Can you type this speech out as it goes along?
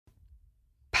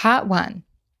Part 1.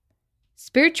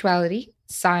 Spirituality,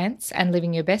 Science and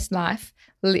Living Your Best Life,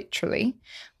 literally,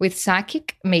 with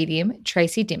psychic medium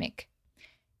Tracy Dimmick.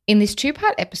 In this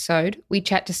 2-part episode, we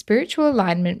chat to spiritual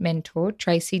alignment mentor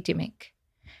Tracy Dimmick.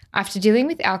 After dealing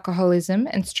with alcoholism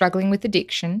and struggling with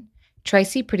addiction,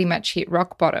 Tracy pretty much hit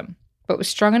rock bottom, but was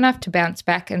strong enough to bounce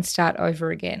back and start over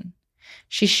again.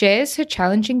 She shares her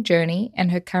challenging journey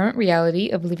and her current reality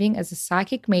of living as a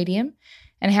psychic medium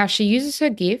and how she uses her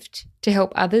gift to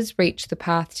help others reach the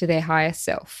path to their higher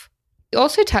self. We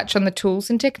also touch on the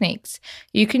tools and techniques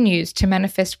you can use to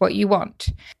manifest what you want.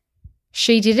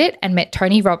 She did it and met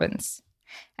Tony Robbins,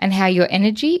 and how your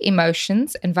energy,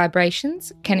 emotions, and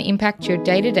vibrations can impact your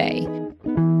day-to-day.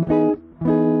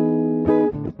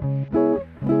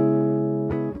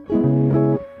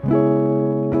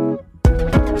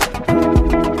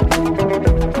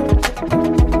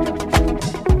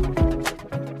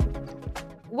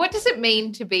 What does it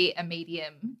mean to be a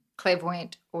medium,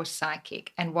 clairvoyant, or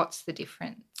psychic, and what's the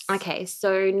difference? Okay,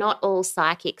 so not all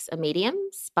psychics are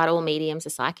mediums, but all mediums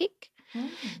are psychic.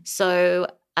 So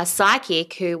a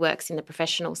psychic who works in the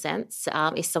professional sense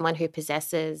is someone who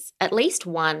possesses at least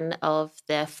one of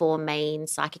the 4 main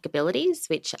psychic abilities,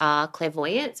 which are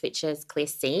clairvoyance, which is clear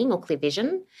seeing or clear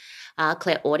vision,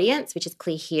 clairaudience, which is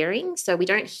clear hearing. So we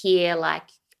don't hear like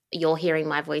you're hearing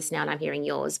my voice now and I'm hearing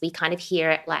yours. We kind of hear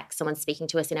it like someone's speaking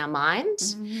to us in our mind.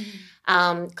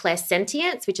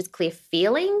 Clairsentience, which is clear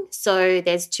feeling. So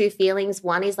there's 2 feelings.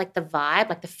 One is like the vibe,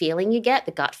 like the feeling you get,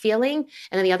 the gut feeling.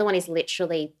 And then the other one is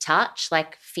literally touch,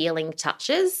 like feeling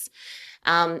touches.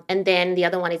 And then the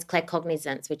other one is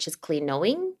claircognizance, which is clear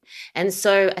knowing. And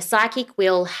so a psychic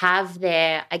will have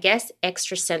their, I guess,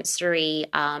 extrasensory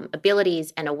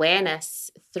abilities and awareness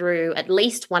through at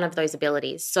least one of those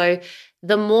abilities. So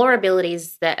the more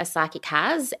abilities that a psychic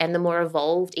has and the more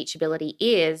evolved each ability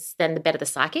is, then the better the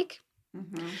psychic.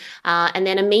 And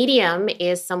then a medium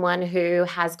is someone who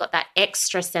has got that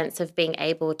extra sense of being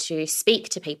able to speak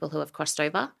to people who have crossed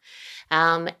over.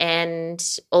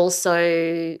 And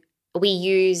also so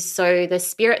the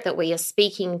spirit that we are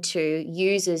speaking to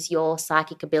uses your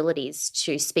psychic abilities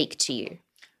to speak to you.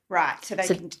 Right, so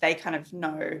they kind of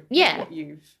know what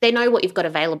you've... They know what you've got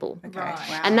available. Okay. Right.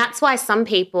 Wow. And that's why some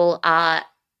people are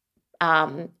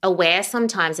aware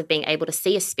sometimes of being able to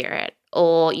see a spirit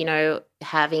or, you know,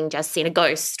 having just seen a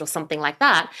ghost or something like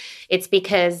that. It's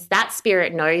because that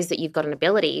spirit knows that you've got an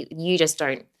ability. You just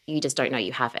don't know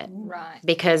you have it. Right.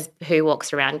 Because who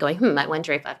walks around going, I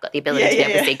wonder if I've got the ability to be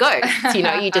able to see ghosts. You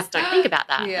know, you just don't think about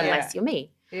that unless you're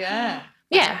me. Yeah.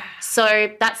 Yeah, so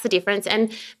that's the difference.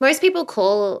 And most people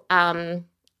call it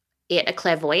a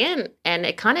clairvoyant, and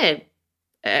it kind of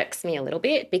irks me a little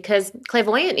bit because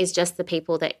clairvoyant is just the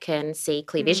people that can see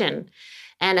clear vision.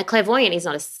 And a clairvoyant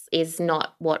is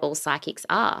not what all psychics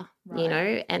are, you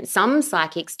know. And some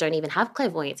psychics don't even have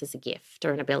clairvoyance as a gift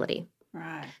or an ability.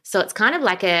 Right. So it's kind of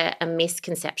like a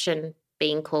misconception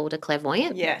being called a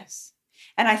clairvoyant. Yes.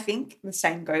 And I think the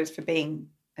same goes for being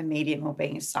a medium or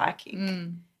being a psychic.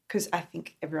 Because I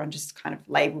think everyone just kind of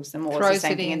labels them all as the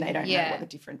same thing and they don't know what the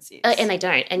difference is. And they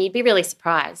don't. And you'd be really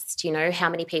surprised, you know, how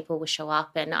many people will show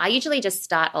up. And I usually just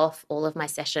start off all of my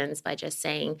sessions by just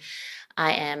saying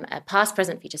I am a past,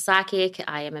 present, future psychic.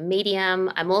 I am a medium.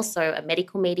 I'm also a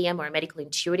medical medium or a medical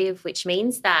intuitive, which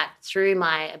means that through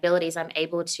my abilities, I'm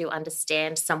able to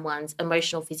understand someone's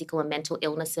emotional, physical, and mental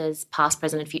illnesses, past,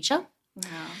 present, and future.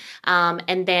 Wow.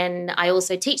 And then I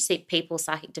also teach people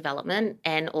psychic development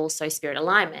and also spirit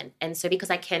alignment. And so because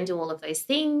I can do all of those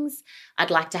things, I'd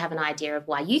like to have an idea of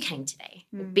why you came today.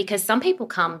 Because some people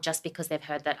come just because they've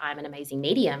heard that I'm an amazing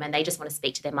medium and they just want to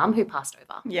speak to their mum who passed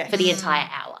over for the entire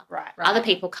hour. Right. Other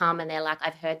people come and they're like,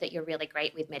 I've heard that you're really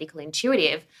great with medical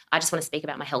intuitive. I just want to speak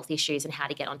about my health issues and how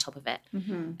to get on top of it.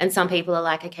 And some people are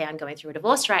like, okay, I'm going through a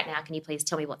divorce right now. Can you please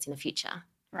tell me what's in the future?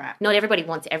 Right. Not everybody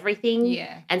wants everything.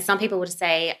 Yeah. And some people would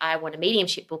say, I want a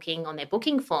mediumship booking on their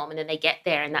booking form, and then they get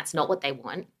there and that's not what they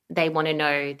want. They want to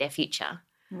know their future.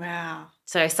 Wow.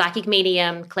 So psychic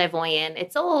medium, clairvoyant,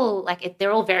 it's all like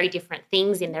they're all very different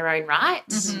things in their own right.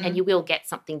 And you will get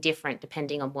something different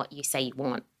depending on what you say you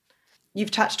want.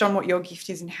 You've touched on what your gift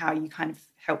is and how you kind of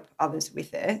help others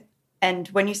with it. And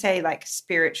when you say like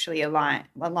spiritually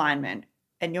alignment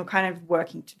and you're kind of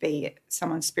working to be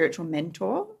someone's spiritual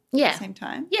mentor, at the same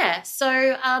time? Yeah.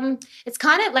 So it's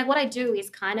kind of like what I do is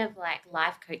kind of like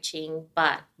life coaching,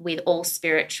 but with all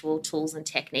spiritual tools and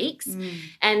techniques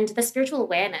and the spiritual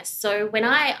awareness. So when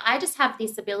I just have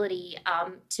this ability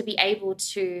to be able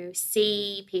to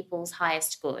see people's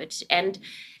highest good. And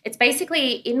it's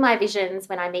basically in my visions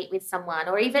when I meet with someone,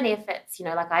 or even if it's,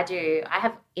 like I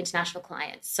have international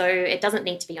clients, so it doesn't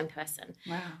need to be in person.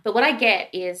 Wow. But what I get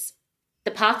is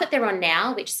the path that they're on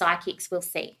now, which psychics will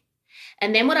see.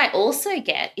 And then what I also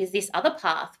get is this other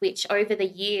path, which over the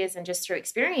years and just through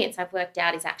experience, I've worked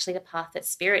out is actually the path that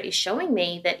spirit is showing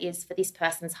me that is for this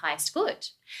person's highest good.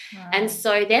 Wow. And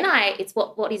so then it's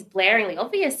what is blaringly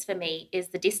obvious for me is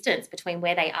the distance between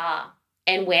where they are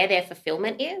and where their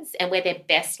fulfillment is and where their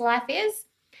best life is.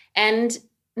 And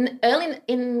early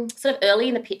in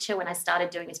the picture when I started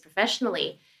doing this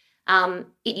professionally,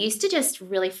 it used to just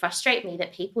really frustrate me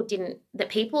that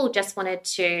people just wanted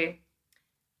to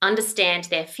understand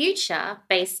their future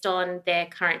based on their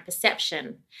current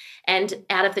perception and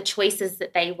out of the choices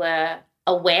that they were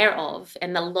aware of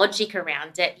and the logic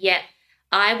around it. Yet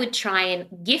I would try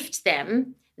and gift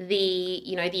them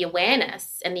the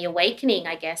awareness and the awakening,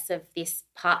 I guess, of this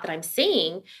part that I'm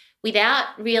seeing without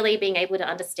really being able to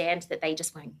understand that they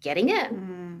just weren't getting it.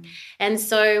 And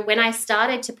so when I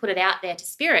started to put it out there to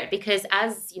spirit, because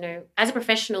as a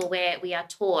professional where we are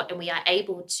taught and we are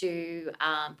able to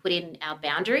put in our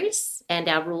boundaries and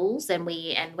our rules, and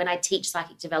when I teach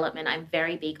psychic development, I'm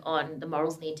very big on the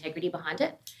morals and the integrity behind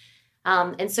it.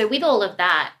 And so with all of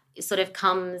that, it sort of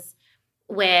comes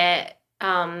where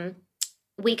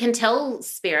we can tell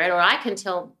spirit, or I can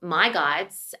tell my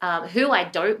guides who I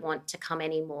don't want to come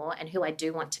anymore and who I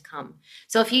do want to come.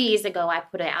 So a few years ago, I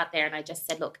put it out there and I just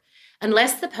said, look,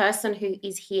 unless the person who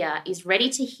is here is ready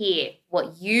to hear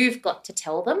what you've got to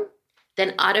tell them,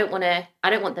 then I don't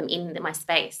want them in my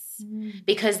space,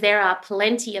 because there are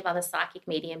plenty of other psychic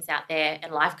mediums out there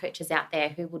and life coaches out there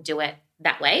who will do it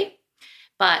that way.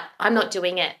 But I'm not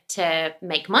doing it to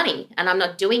make money, and I'm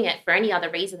not doing it for any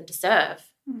other reason than to serve.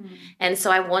 And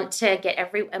so I want to get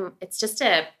it's just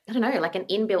like an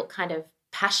inbuilt kind of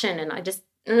passion. And I just,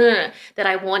 that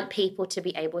I want people to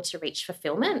be able to reach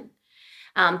fulfillment.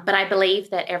 But I believe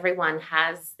that everyone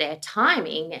has their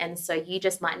timing. And so you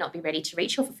just might not be ready to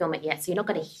reach your fulfillment yet. So you're not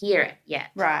going to hear it yet.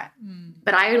 Right.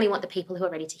 But I only want the people who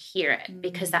are ready to hear it,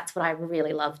 because that's what I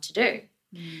really love to do.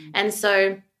 And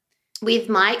so with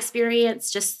my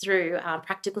experience just through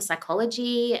practical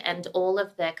psychology and all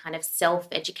of the kind of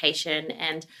self-education,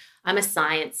 and I'm a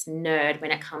science nerd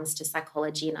when it comes to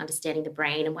psychology and understanding the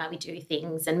brain and why we do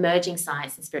things and merging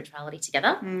science and spirituality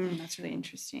together. That's really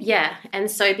interesting. Yeah. And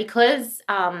so because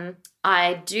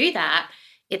I do that,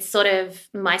 it's sort of,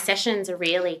 my sessions are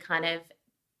really kind of,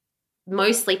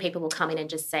 mostly people will come in and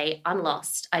just say, I'm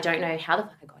lost. I don't know how the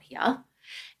fuck I got here.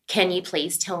 Can you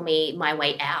please tell me my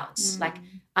way out? Like,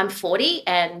 I'm 40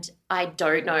 and I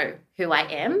don't know who I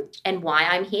am and why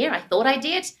I'm here. I thought I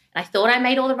did, and I thought I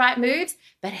made all the right moves,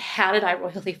 but how did I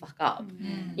royally fuck up?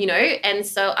 And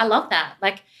so I love that.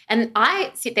 Like, and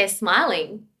I sit there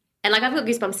smiling, and like I've got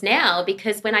goosebumps now,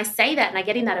 because when I say that and I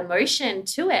get in that emotion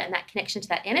to it and that connection to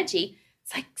that energy,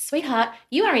 it's like, sweetheart,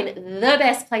 you are in the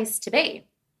best place to be.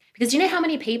 Because do you know how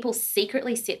many people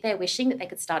secretly sit there wishing that they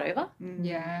could start over?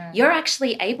 Yeah. You're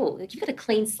actually able. You've got a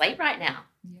clean slate right now.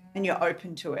 Yeah. And you're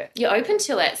open to it. You're open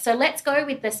to it. So let's go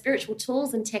with the spiritual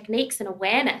tools and techniques and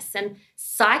awareness. And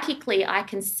psychically, I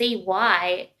can see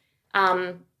why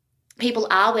people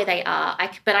are where they are.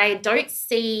 But I don't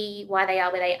see why they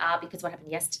are where they are because of what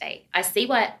happened yesterday. I see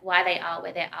why they are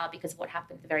where they are because of what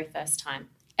happened the very first time.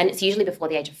 And it's usually before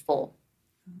the age of 4.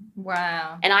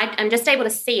 Wow. And I'm just able to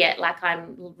see it like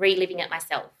I'm reliving it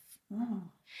myself.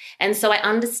 And so I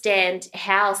understand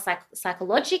how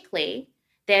psychologically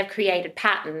they've created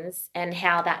patterns and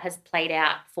how that has played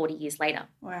out 40 years later.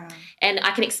 Wow. And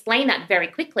I can explain that very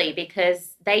quickly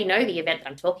because they know the event that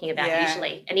I'm talking about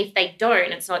usually. And if they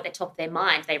don't, it's not at the top of their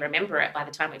mind. They remember it by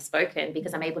the time we've spoken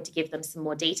because I'm able to give them some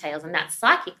more details. And that's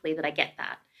psychically that I get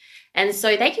that. And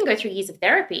so they can go through years of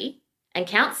therapy and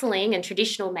counseling and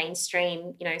traditional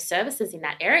mainstream, services in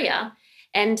that area.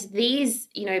 And these,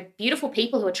 beautiful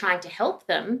people who are trying to help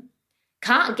them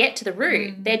can't get to the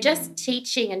root. They're just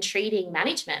teaching and treating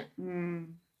management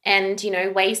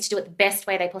and, ways to do it the best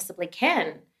way they possibly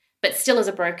can, but still as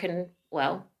a broken,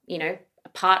 a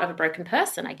part of a broken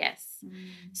person, I guess.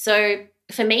 So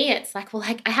for me, it's like,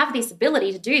 I have this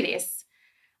ability to do this.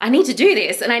 I need to do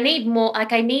this, and I need more,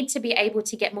 I need to be able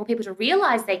to get more people to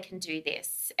realize they can do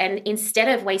this. And instead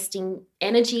of wasting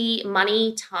energy,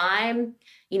 money, time,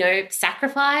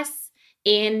 sacrifice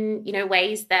in,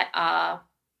 ways that are,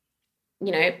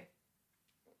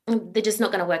 they're just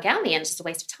not going to work out in the end. It's just a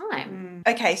waste of time.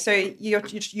 Okay, so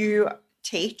you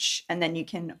teach, and then you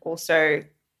can also,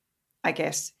 I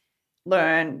guess,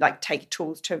 learn, like take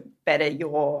tools to better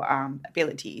your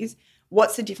abilities.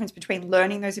 What's the difference between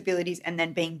learning those abilities and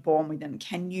then being born with them?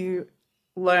 Can you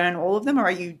learn all of them, or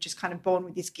are you just kind of born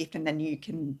with this gift and then you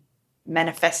can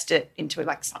manifest it into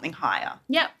like something higher?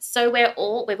 Yeah. So we've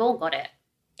all got it.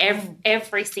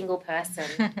 Every single person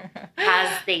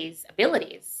has these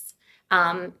abilities.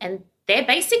 And they're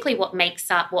basically what makes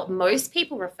up what most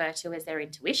people refer to as their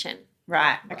intuition.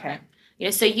 Right. Okay. You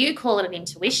know, so you call it an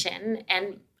intuition,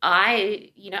 and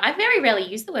I very rarely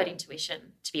use the word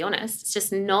intuition, to be honest. It's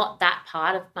just not that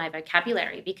part of my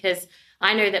vocabulary, because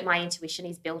I know that my intuition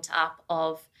is built up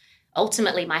of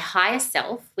ultimately my higher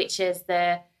self, which is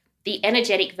the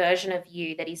energetic version of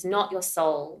you that is not your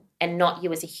soul and not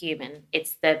you as a human.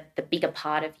 It's the bigger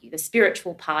part of you, the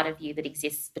spiritual part of you that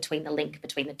exists between the link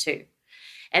between the two.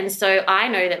 And so I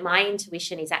know that my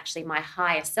intuition is actually my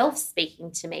higher self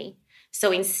speaking to me.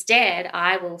 So instead,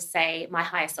 I will say my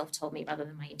higher self told me rather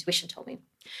than my intuition told me.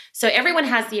 So everyone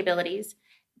has the abilities,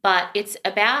 but it's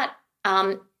about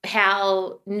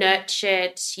how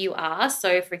nurtured you are.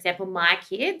 So, for example, my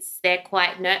kids, they're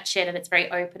quite nurtured and it's very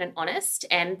open and honest.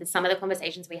 And some of the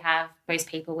conversations we have, most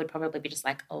people would probably be just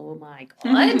like, oh, my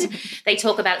God. They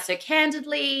talk about it so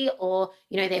candidly, or,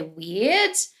 they're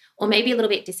weird, or maybe a little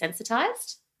bit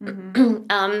desensitized.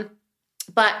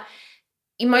 But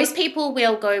most people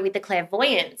will go with the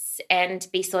clairvoyance and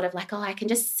be sort of like, oh, I can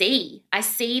just see. I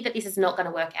see that this is not going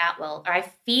to work out well, or I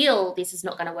feel this is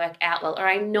not going to work out well, or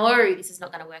I know this is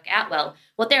not going to work out well.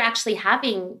 What they're actually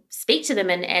having speak to them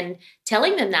and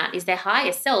telling them that is their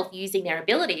higher self using their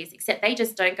abilities, except they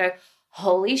just don't go,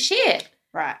 holy shit.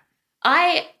 Right.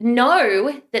 I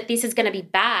know that this is going to be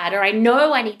bad, or I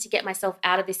know I need to get myself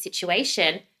out of this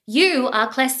situation. You are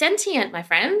clairsentient, my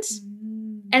friend.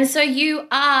 And so you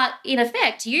are, in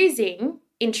effect, using,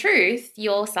 in truth,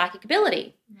 your psychic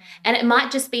ability. And it might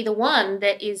just be the one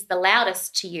that is the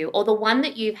loudest to you, or the one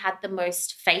that you've had the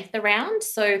most faith around.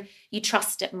 So you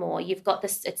trust it more. You've got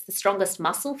this, it's the strongest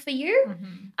muscle for you.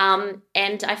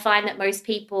 And I find that most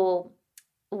people,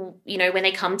 when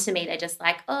they come to me, they're just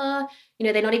like, oh,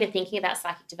 they're not even thinking about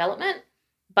psychic development.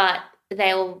 But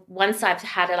once I've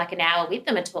had like an hour with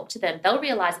them and talked to them, they'll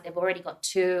realize that they've already got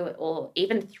 2 or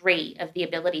even 3 of the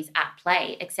abilities at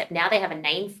play, except now they have a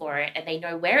name for it and they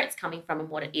know where it's coming from and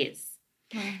what it is.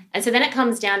 And so then it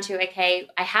comes down to, okay,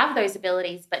 I have those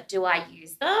abilities, but do I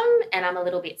use them? And I'm a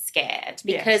little bit scared,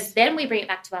 because then we bring it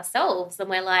back to ourselves and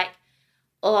we're like,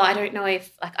 oh, I don't know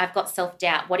if I've got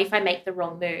self-doubt. What if I make the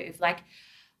wrong move? Like,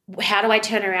 how do I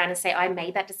turn around and say I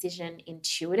made that decision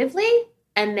intuitively?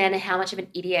 And then how much of an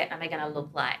idiot am I going to look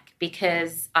like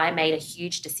because I made a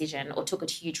huge decision or took a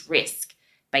huge risk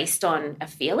based on a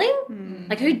feeling?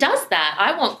 Like, who does that?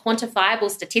 I want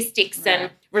quantifiable statistics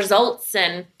and results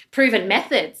and proven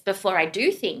methods before I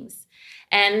do things.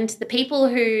 And the people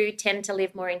who tend to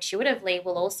live more intuitively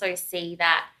will also see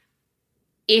that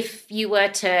if you were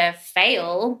to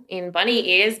fail in bunny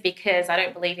ears, because I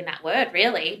don't believe in that word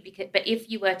really, but if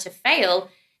you were to fail,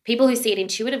 people who see it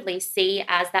intuitively see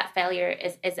as that failure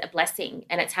as a blessing,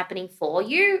 and it's happening for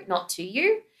you, not to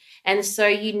you. And so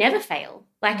you never fail.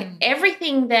 Like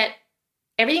everything that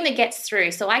gets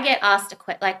through. So I get asked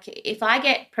if I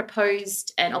get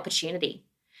proposed an opportunity,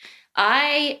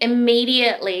 I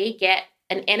immediately get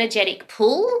an energetic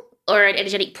pull or an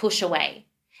energetic push away.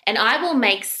 And I will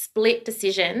make split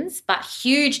decisions, but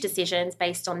huge decisions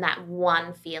based on that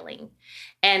one feeling.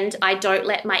 And I don't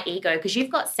let my ego, because you've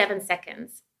got 7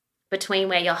 seconds between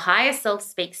where your higher self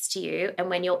speaks to you and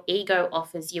when your ego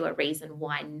offers you a reason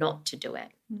why not to do it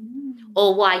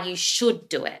or why you should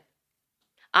do it.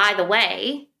 Either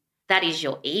way, that is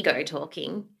your ego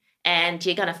talking, and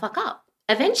you're going to fuck up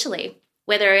eventually,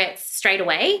 whether it's straight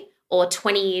away or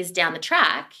 20 years down the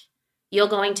track. You're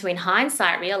going to, in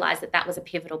hindsight, realize that was a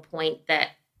pivotal point, that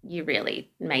you really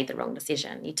made the wrong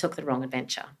decision. You took the wrong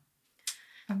adventure.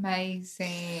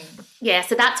 Amazing. Yeah,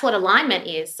 so that's what alignment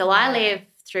is. So I live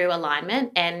through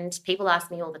alignment, and people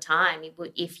ask me all the time,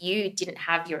 if you didn't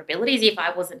have your abilities, if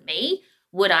I wasn't me,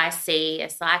 would I see a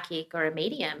psychic or a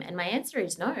medium? And my answer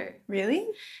is no. Really?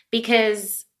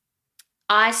 Because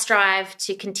I strive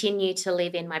to continue to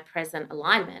live in my present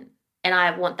alignment. And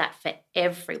I want that for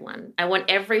everyone. I want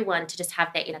everyone to just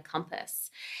have their inner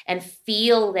compass and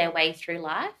feel their way through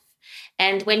life.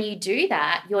 And when you do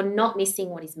that, you're not missing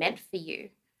what is meant for you.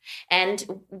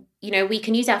 And, we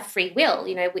can use our free will.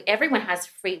 Everyone has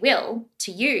free will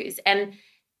to use. And,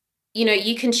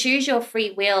 you can choose your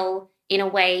free will in a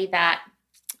way that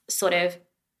sort of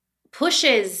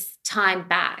pushes time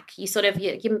back.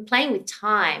 You're playing with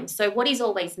time. So what is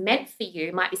always meant for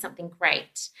you might be something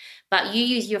great, but you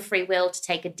use your free will to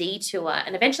take a detour,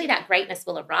 and eventually that greatness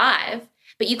will arrive,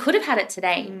 but you could have had it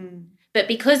today. But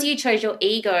because you chose your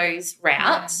ego's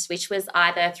route, which was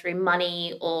either through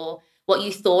money or what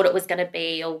you thought it was going to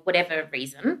be or whatever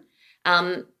reason,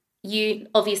 you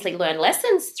obviously learn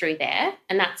lessons through there,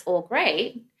 and that's all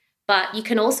great. But you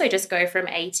can also just go from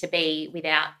A to B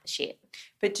without the shit.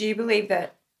 But do you believe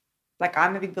that, like,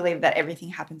 I'm a big believer that everything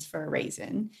happens for a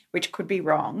reason, which could be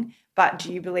wrong, but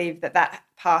do you believe that that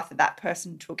path that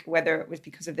person took, whether it was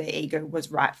because of their ego,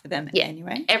 was right for them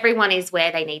anyway? Everyone is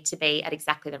where they need to be at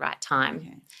exactly the right time.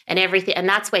 Okay. And everything, and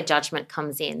that's where judgment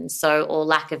comes in, or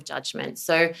lack of judgment.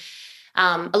 So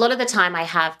a lot of the time I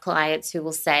have clients who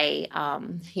will say,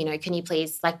 can you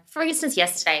please, like, for instance,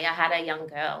 yesterday I had a young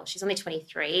girl, she's only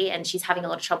 23, and she's having a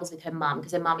lot of troubles with her mum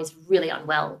because her mum is really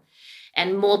unwell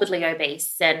and morbidly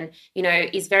obese and,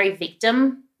 is very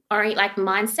victim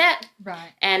mindset.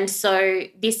 Right. And so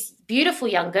this beautiful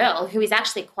young girl who is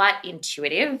actually quite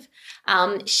intuitive,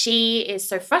 she is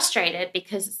so frustrated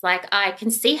because it's like, I can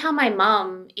see how my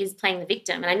mum is playing the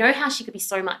victim, and I know how she could be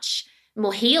so much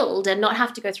more healed and not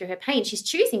have to go through her pain. She's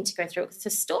choosing to go through it because it's a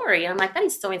story. And I'm like, that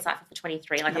is so insightful for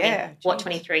 23. Like, what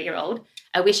 23-year-old?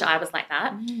 I wish I was like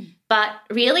that. But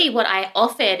really what I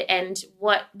offered, and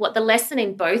what the lesson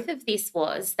in both of this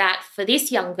was, that for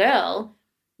this young girl,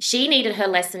 she needed her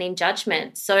lesson in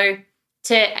judgment. So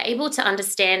able to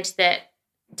understand that,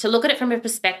 to look at it from a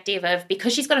perspective of,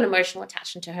 because she's got an emotional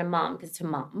attachment to her mum, because it's her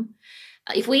mum,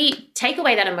 if we take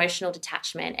away that emotional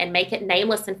detachment and make it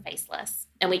nameless and faceless,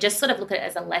 and we just sort of look at it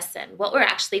as a lesson, what we're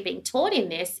actually being taught in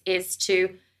this is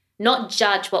to not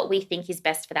judge what we think is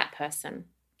best for that person.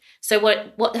 So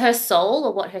what her soul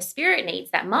or what her spirit needs,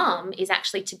 that mum, is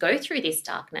actually to go through this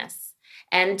darkness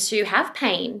and to have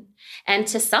pain and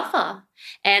to suffer.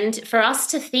 And for us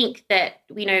to think that,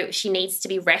 she needs to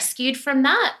be rescued from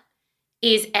that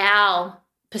is our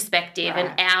perspective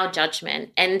and our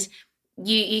judgment. And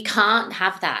you can't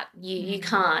have that. You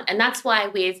can't. And that's why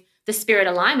with the spirit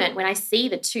alignment, when I see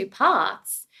the two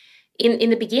paths,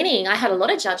 in the beginning, I had a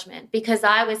lot of judgment because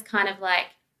I was kind of like,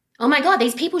 oh my God,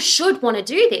 these people should want to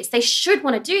do this. They should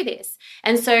want to do this.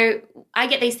 And so I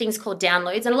get these things called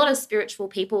downloads, and a lot of spiritual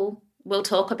people will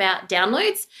talk about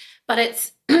downloads, but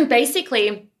it's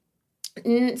basically,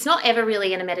 it's not ever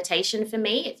really in a meditation for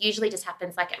me. It usually just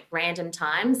happens like at random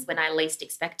times when I least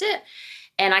expect it.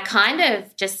 And I kind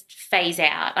of just phase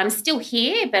out. I'm still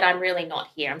here, but I'm really not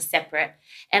here. I'm separate.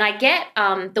 And I get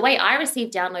the way I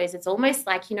receive downloads, it's almost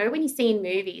like, when you see in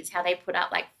movies how they put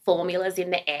up like formulas in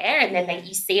the air and then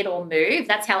you see it all move.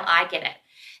 That's how I get it.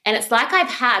 And it's like I've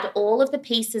had all of the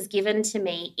pieces given to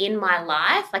me in my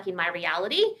life, like in my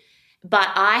reality, but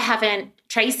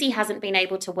Tracy hasn't been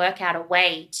able to work out a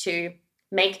way to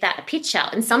make that a picture.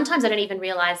 And sometimes I don't even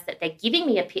realize that they're giving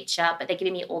me a picture, but they're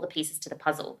giving me all the pieces to the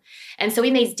puzzle. And so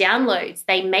in these downloads,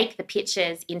 they make the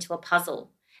pictures into a puzzle.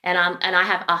 And I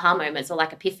have aha moments or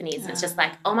like epiphanies. It's just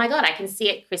like, oh my God, I can see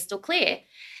it crystal clear.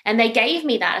 And they gave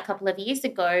me that a couple of years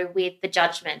ago with the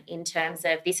judgment, in terms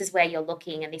of, this is where you're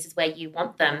looking and this is where you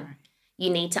want them. You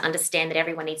need to understand that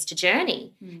everyone needs to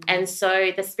journey. And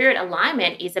so the spirit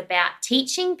alignment is about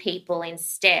teaching people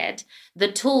instead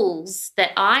the tools that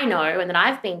I know and that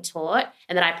I've been taught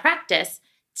and that I practice,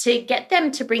 to get them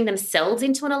to bring themselves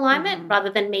into an alignment rather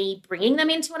than me bringing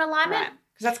them into an alignment. Right.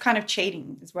 Because that's kind of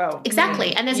cheating as well.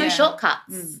 Exactly. And there's no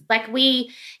shortcuts. Like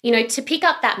to pick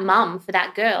up that mum for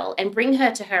that girl and bring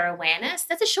her to her awareness,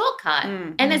 that's a shortcut.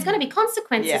 And there's going to be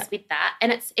consequences with that.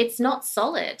 And it's not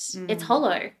solid. It's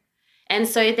hollow. And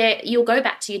so there, you'll go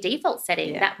back to your default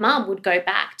setting. That mum would go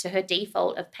back to her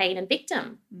default of pain and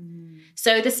victim.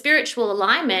 So the spiritual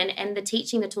alignment and the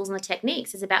teaching the tools and the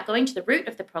techniques is about going to the root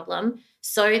of the problem.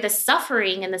 So the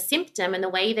suffering and the symptom and the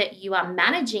way that you are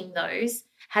managing those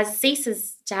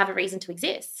ceases to have a reason to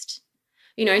exist.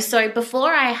 So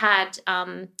before I had,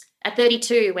 at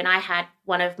 32, when I had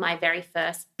one of my very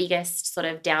first biggest sort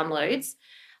of downloads,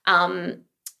 I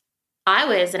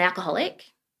was an alcoholic.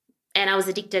 And I was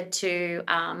addicted to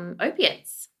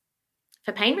opiates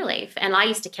for pain relief. And I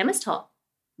used to chemist hop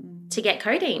to get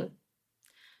codeine,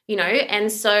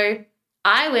 And so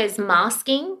I was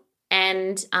masking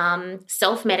and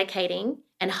self-medicating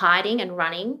and hiding and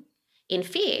running in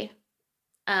fear.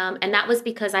 And that was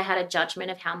because I had a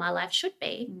judgment of how my life should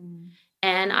be.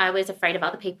 And I was afraid of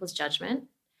other people's judgment.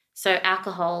 So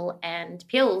alcohol and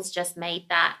pills just made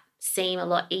that seem a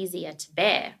lot easier to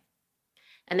bear.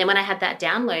 And then when I had that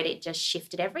download, it just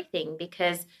shifted everything,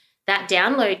 because that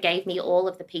download gave me all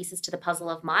of the pieces to the puzzle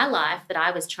of my life that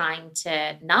I was trying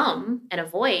to numb and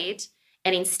avoid.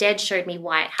 and instead showed me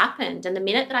why it happened. And the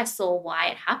minute that I saw why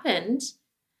it happened,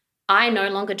 I no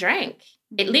longer drank.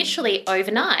 It literally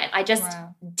overnight, I just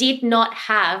did not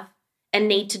have a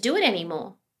need to do it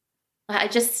anymore.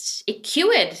 It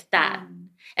cured that.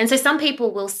 And so some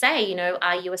people will say, you know,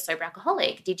 are you a sober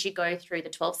alcoholic? Did you go through the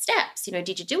 12 steps? You know,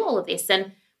 did you do all of this?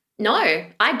 And no,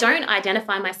 I don't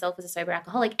identify myself as a sober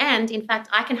alcoholic. And in fact,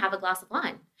 I can have a glass of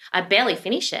wine. I barely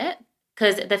finish it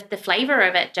because the flavor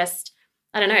of it just,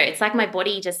 I don't know, it's like my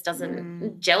body just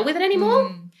doesn't gel with it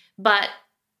anymore. But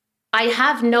I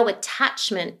have no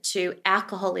attachment to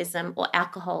alcoholism or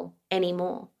alcohol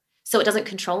anymore. So it doesn't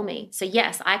control me. So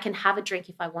yes, I can have a drink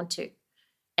if I want to.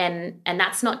 And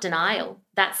that's not denial.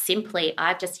 That's simply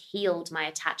I've just healed my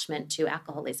attachment to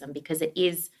alcoholism because it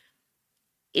is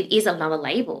another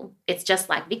label. It's just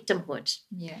like victimhood.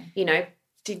 Yeah. You know.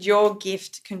 Did your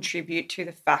gift contribute to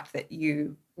the fact that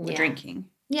you were drinking?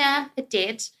 Yeah, it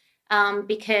did.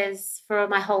 Because for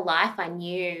my whole life I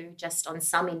knew just on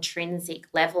some intrinsic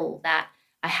level that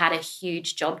I had a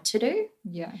huge job to do.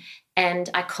 Yeah. And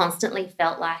I constantly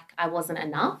felt like I wasn't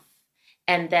enough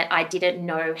and that I didn't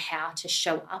know how to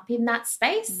show up in that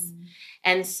space.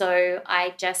 And so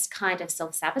I just kind of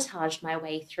self-sabotaged my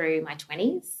way through my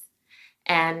 20s.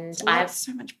 And I've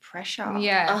so much pressure.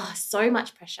 Yeah. Oh, so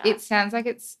much pressure. It sounds like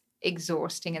it's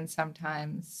exhausting and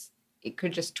sometimes it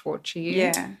could just torture you.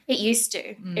 Yeah. It used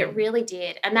to. It really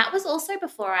did. And that was also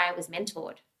before I was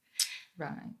mentored.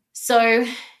 Right. So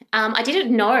I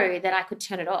didn't know that I could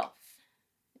turn it off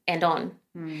and on.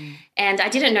 And I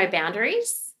didn't know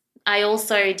boundaries. I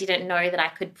also didn't know that I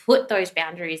could put those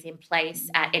boundaries in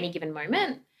place at any given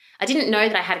moment. I didn't know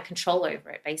that I had control over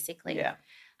it, basically. Yeah.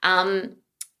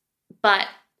 But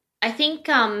I think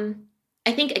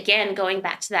again, going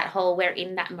back to that whole we're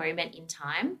in that moment in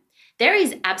time, there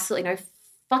is absolutely no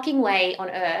fucking way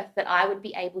on earth that I would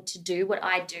be able to do what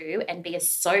I do and be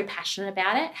so passionate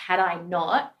about it had I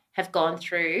not have gone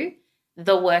through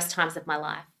the worst times of my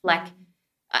life. Like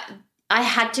I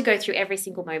had to go through every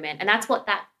single moment. And that's what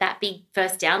that big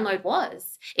first download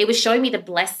was. It was showing me the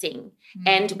blessing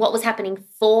and what was happening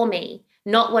for me,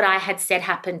 not what I had said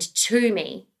happened to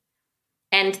me.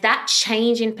 And that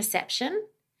change in perception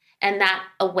and that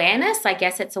awareness, I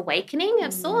guess it's awakening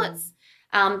of sorts,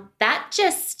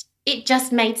 it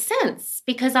just made sense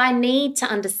because I need to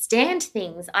understand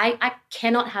things. I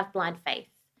cannot have blind faith.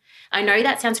 I know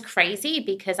that sounds crazy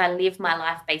because I live my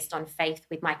life based on faith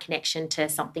with my connection to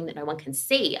something that no one can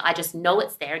see. I just know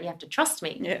it's there and you have to trust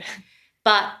me. Yeah.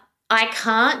 But I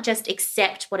can't just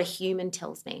accept what a human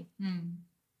tells me.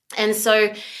 And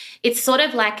so it's sort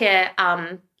of like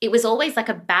it was always like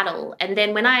a battle. And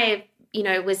then when I,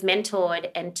 was mentored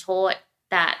and taught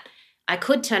that I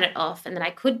could turn it off and that I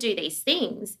could do these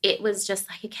things, it was just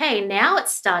like, okay, now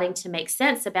it's starting to make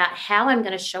sense about how I'm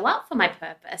going to show up for my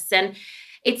purpose. And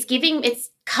it's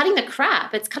cutting the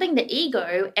crap, it's cutting the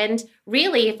ego. And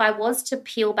really, if I was to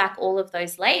peel back all of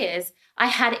those layers, I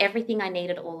had everything I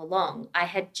needed all along. I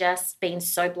had just been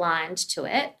so blind to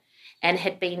it and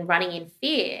had been running in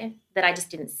fear that I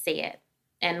just didn't see it.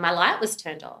 And my light was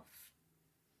turned off.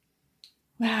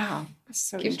 Wow. That's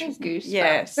so Gives me interesting.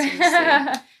 goosebumps.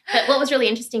 Yes. But what was really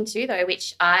interesting too, though,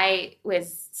 which it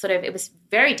was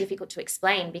very difficult to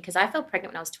explain because I fell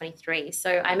pregnant when I was 23.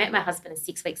 So I met my husband and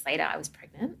 6 weeks later I was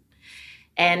pregnant.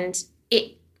 And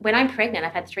when I'm pregnant,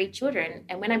 I've had 3 children.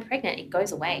 And when I'm pregnant, it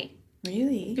goes away.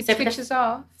 Really? It switches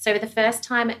off. So the first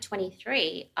time at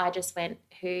 23, I just went,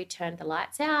 who turned the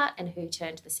lights out and who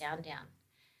turned the sound down?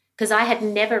 Because I had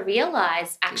never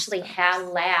realised actually how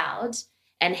loud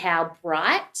and how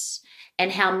bright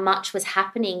and how much was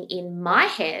happening in my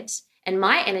head and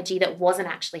my energy that wasn't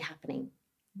actually happening.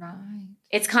 Right.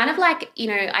 It's kind of like,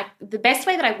 the best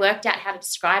way that I worked out how to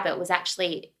describe it was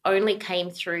actually only came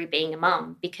through being a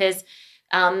mum because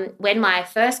when my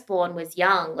firstborn was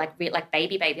young, like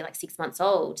baby, like 6 months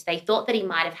old, they thought that he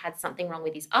might have had something wrong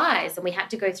with his eyes and we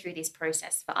had to go through this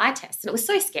process for eye tests. And it was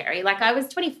so scary. Like I was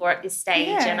 24 at this stage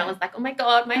and I was like, oh my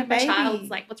God, my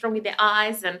child's like, what's wrong with their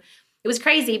eyes? And it was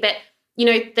crazy. But,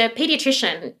 the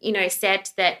pediatrician, said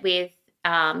that with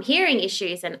hearing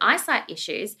issues and eyesight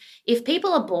issues, if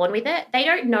people are born with it, they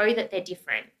don't know that they're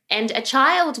different. And a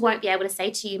child won't be able to say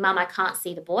to you, Mum, I can't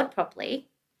see the board properly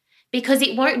because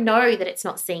it won't know that it's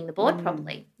not seeing the board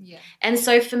properly. Yeah. And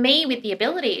so for me with the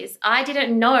abilities, I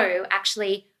didn't know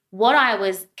actually what I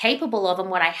was capable of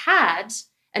and what I had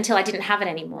until I didn't have it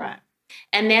anymore. Right.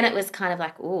 And then it was kind of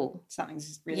like, ooh.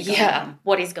 Something's really going on.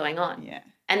 What is going on? Yeah.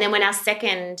 And then when I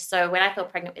fell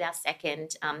pregnant with our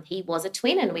second, he was a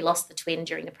twin and we lost the twin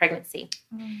during the pregnancy.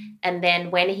 And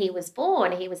then when he was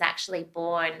born, he was actually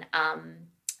born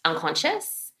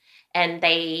unconscious and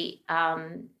they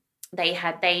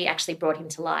actually brought him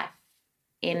to life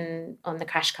on the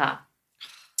crash car.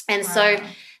 And so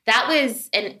that was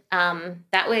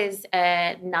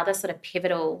another sort of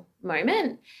pivotal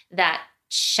moment that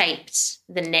shaped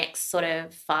the next sort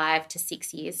of 5 to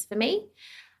 6 years for me.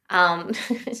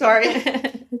 Sorry.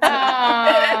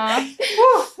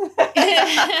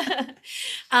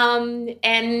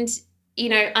 And, you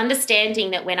know,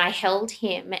 understanding that when I held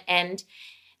him and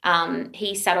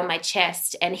he sat on my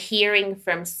chest and hearing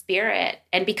from spirit,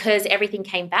 and because everything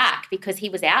came back because he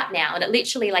was out now, and it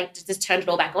literally like just turned it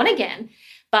all back on again.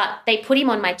 But they put him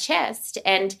on my chest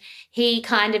and he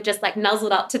kind of just like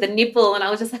nuzzled up to the nipple, and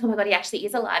I was just like, oh my God, he actually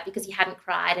is alive, because he hadn't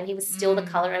cried and he was still the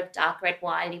colour of dark red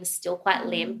wine and he was still quite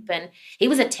limp, and he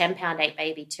was a 10-pound 8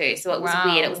 baby too. So it was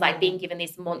weird. It was like being given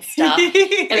this monster and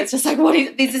it's just like,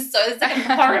 it's like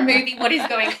a horror movie. What is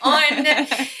going on?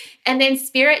 And then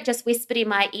spirit just whispered in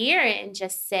my ear and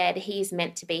just said, he's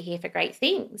meant to be here for great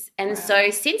things. And so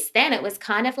since then it was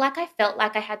kind of like I felt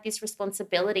like I had this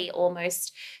responsibility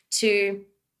almost to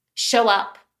show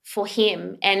up for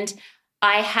him. And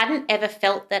I hadn't ever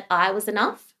felt that I was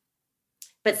enough,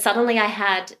 but suddenly I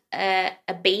had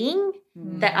a being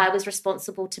that I was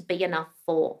responsible to be enough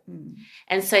for.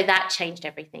 And so that changed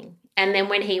everything. And then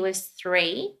when he was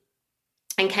 3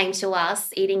 and came to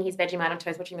us eating his Vegemite on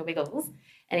toast, watching the Wiggles,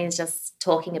 and he was just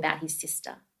talking about his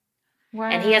sister. Wow.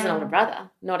 And he has an older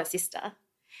brother, not a sister.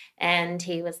 And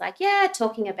he was like,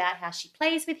 talking about how she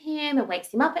plays with him and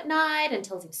wakes him up at night and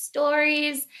tells him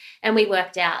stories. And we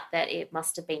worked out that it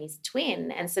must have been his twin.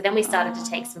 And so then we started to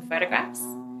take some photographs.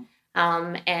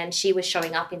 And she was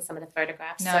showing up in some of the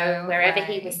photographs. So wherever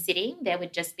he was sitting, there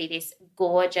would just be this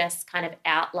gorgeous kind of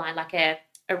outline, like a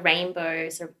rainbow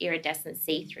sort of iridescent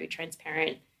see-through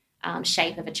transparent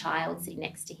shape of a child sitting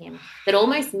next to him that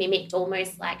almost mimicked,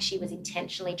 almost like she was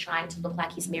intentionally trying to look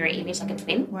like his mirror image, like a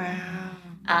twin. Wow.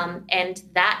 And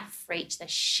that freaked the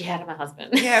shit out of my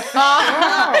husband. Yeah, for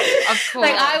sure. Of course.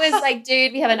 Like I was like,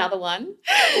 dude, we have another one.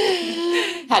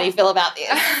 How do you feel about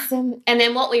this? And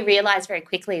then what we realized very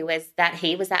quickly was that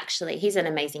he's an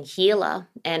amazing healer.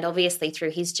 And obviously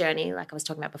through his journey, like I was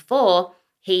talking about before,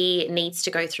 he needs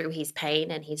to go through his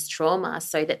pain and his trauma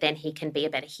so that then he can be a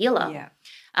better healer. Yeah.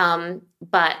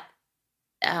 But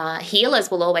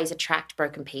healers will always attract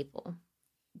broken people.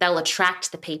 They'll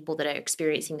attract the people that are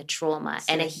experiencing the trauma,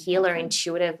 and a healer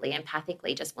intuitively,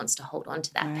 empathically just wants to hold on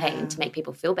to that pain to make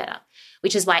people feel better,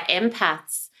 which is why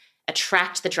empaths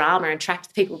attract the drama,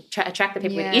 attract the people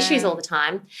with issues all the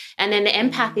time. And then the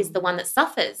empath is the one that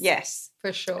suffers. Yes.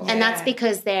 For sure. And that's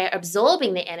because they're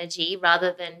absorbing the energy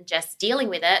rather than just dealing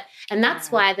with it. And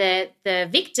that's why the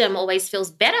victim always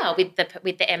feels better with the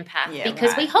empath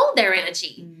because we hold their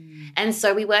energy. And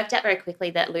so we worked out very quickly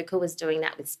that Luca was doing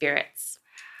that with spirits.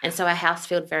 And so our house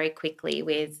filled very quickly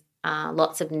with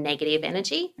lots of negative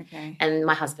energy. Okay. And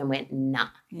my husband went,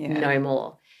 no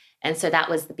more. And so that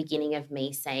was the beginning of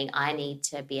me saying, I need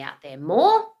to be out there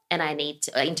more, and I need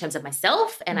to, in terms of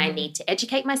myself, and I need to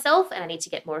educate myself, and I need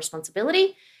to get more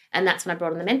responsibility. And that's when I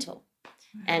brought on the mentor.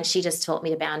 And she just taught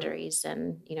me the boundaries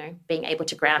and, you know, being able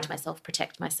to ground myself,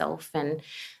 protect myself. And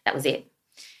that was it.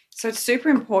 So it's super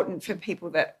important for people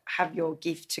that have your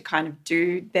gift to kind of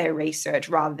do their research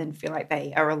rather than feel like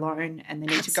they are alone and they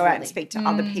need to go out and speak to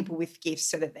other people with gifts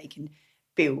so that they can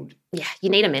build. Yeah, you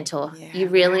need a mentor. Yeah, you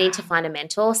really need to find a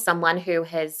mentor, someone who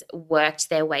has worked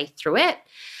their way through it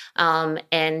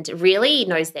and really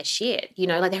knows their shit. You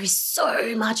know, like there is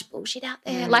so much bullshit out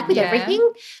there, like with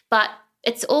everything, but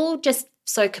it's all just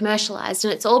so commercialized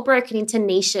and it's all broken into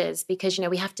niches because, you know,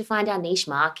 we have to find our niche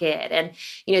market and,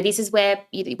 you know, this is where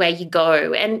you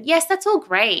go. And yes, that's all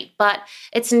great, but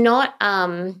it's not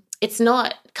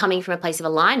coming from a place of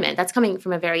alignment. That's coming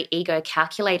from a very ego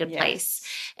calculated place.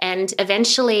 And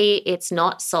eventually it's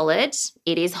not solid.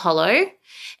 It is hollow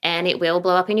and it will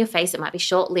blow up in your face. It might be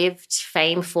short-lived,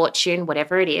 fame, fortune,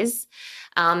 whatever it is.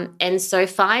 And so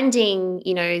finding,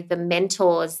 you know, the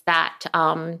mentors that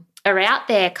are out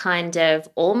there kind of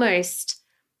almost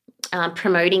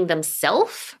promoting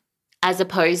themselves as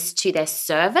opposed to their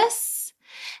service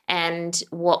and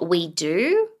what we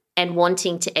do and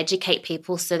wanting to educate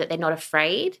people so that they're not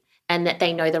afraid and that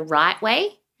they know the right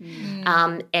way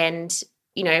and,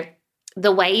 you know,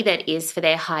 the way that is for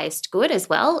their highest good as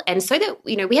well. And so that,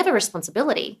 you know, we have a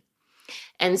responsibility.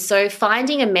 And so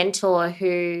finding a mentor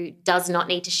who does not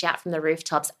need to shout from the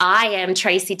rooftops, I am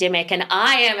Tracy Dimmick and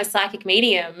I am a psychic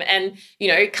medium and, you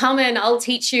know, come and I'll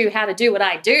teach you how to do what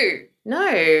I do.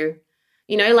 No,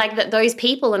 you know, like those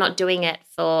people are not doing it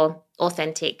for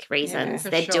authentic reasons.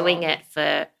 They're doing it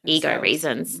for ego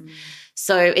reasons.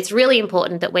 So it's really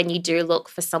important that when you do look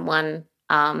for someone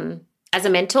as a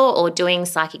mentor or doing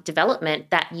psychic development,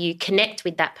 that you connect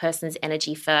with that person's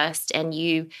energy first and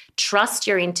you trust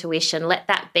your intuition. Let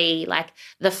that be like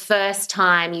the first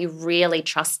time you really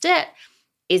trust it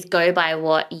is go by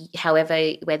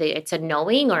however, whether it's a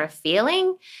knowing or a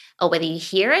feeling or whether you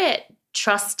hear it,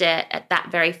 trust it at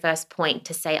that very first point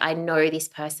to say, I know this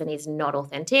person is not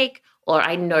authentic, or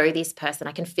I know this person,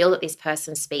 I can feel that this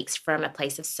person speaks from a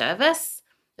place of service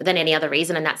than any other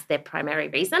reason, and that's their primary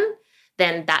reason,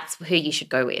 then that's who you should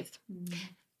go with.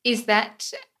 Is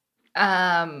that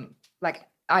like,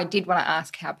 I did want to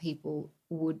ask how people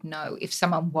would know if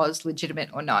someone was legitimate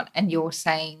or not, and you're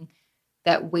saying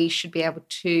that we should be able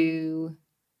to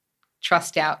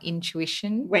trust our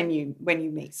intuition when you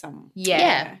meet someone.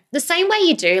 Yeah. The same way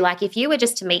you do, like if you were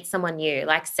just to meet someone new,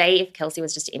 like say if Kelsey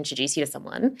was just to introduce you to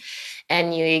someone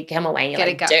and you come away and you're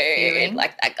like, dude,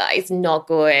 like that guy is not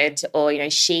good, or, you know,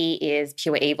 she is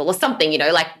pure evil or something, you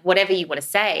know, like whatever you want to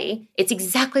say, it's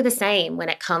exactly the same when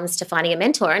it comes to finding a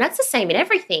mentor. And that's the same in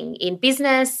everything, in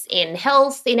business, in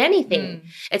health, in anything.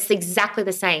 It's exactly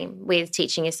the same with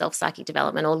teaching yourself psychic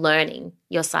development or learning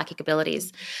your psychic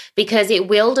abilities, because it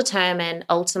will determine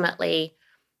ultimately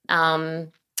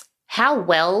how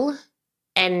well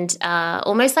and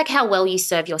almost like how well you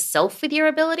serve yourself with your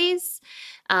abilities.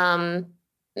 And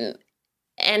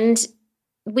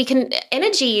we can,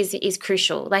 energy is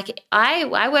crucial. Like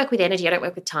I work with energy, I don't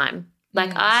work with time.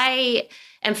 Like I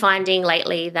am finding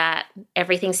lately that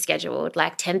everything's scheduled,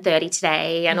 like 10:30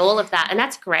 today and all of that. And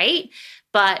that's great.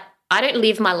 But I don't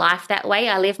live my life that way.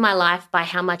 I live my life by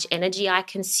how much energy I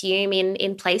consume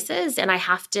in places, and I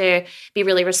have to be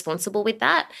really responsible with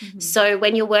that. So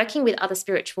when you're working with other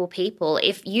spiritual people,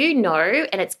 if you know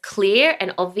and it's clear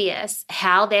and obvious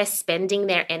how they're spending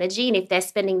their energy, and if they're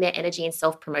spending their energy in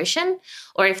self-promotion,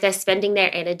 or if they're spending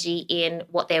their energy in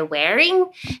what they're wearing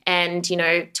and, you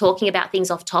know, talking about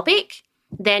things off topic,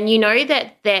 then you know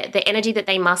that the energy that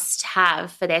they must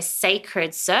have for their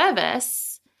sacred service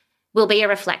will be a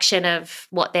reflection of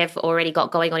what they've already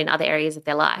got going on in other areas of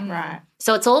their life. Right.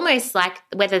 So it's almost like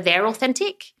whether they're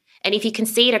authentic, and if you can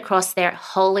see it across their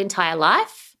whole entire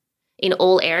life in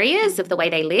all areas of the way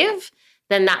they live,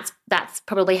 then that's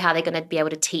probably how they're going to be able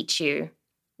to teach you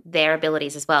their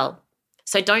abilities as well.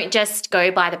 So don't just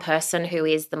go by the person who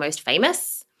is the most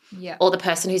famous or the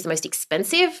person who's the most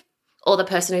expensive or the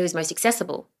person who's most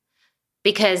accessible.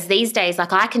 Because these days,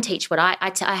 like I can teach what I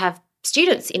have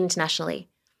students internationally,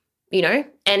 you know,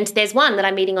 and there's one that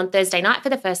I'm meeting on Thursday night for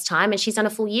the first time, and she's done a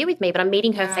full year with me, but I'm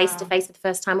meeting her face to face for the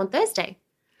first time on Thursday.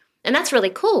 And that's really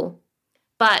cool.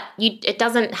 But it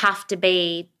doesn't have to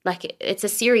be like, it's a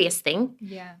serious thing.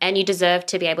 Yeah. And you deserve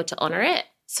to be able to honor it.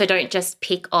 So don't just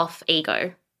pick off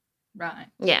ego. Right.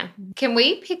 Yeah. Can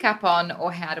we pick up on,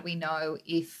 or how do we know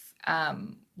if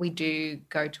we do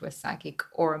go to a psychic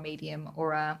or a medium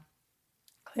or a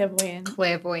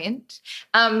clairvoyant,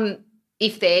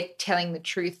 if they're telling the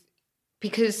truth?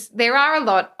 Because there are a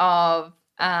lot of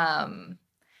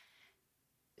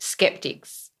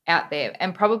skeptics out there,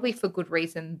 and probably for good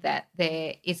reason, that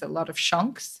there is a lot of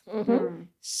shonks.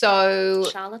 So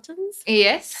charlatans.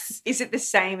 Yes. Is it the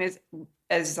same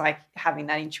as like having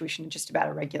that intuition just about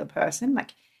a regular person?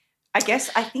 Like, I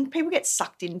think people get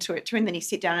sucked into it too, and then you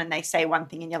sit down and they say one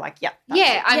thing and you're like, yeah.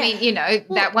 Yeah, I mean, you know,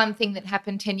 that one thing that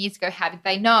happened 10 years ago, how did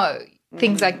they know?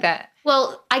 Things like that.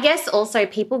 Well, I guess also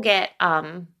people get,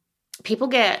 I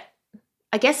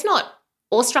guess not,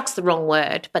 awestruck's the wrong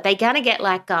word, but they kind of get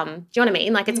like, do you know what I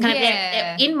mean? Like it's kind of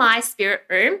they're in my spirit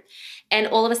room, and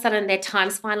all of a sudden their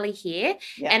time's finally here.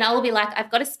 And I'll be like, I've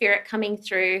got a spirit coming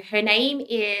through. Her name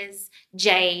is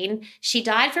Jane. She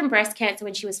died from breast cancer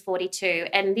when she was 42.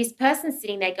 And this person's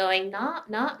sitting there going, nah.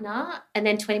 And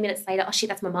then 20 minutes later, oh shit,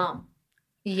 that's my mom.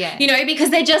 Yeah. You know, because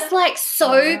they're just like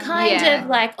so kind of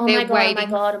like, oh my God.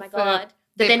 But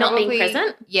they're not being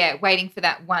present. Yeah, waiting for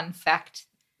that one fact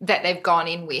that they've gone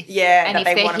in with. Yeah. And if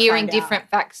they're hearing different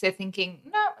facts, they're thinking,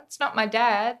 no, it's not my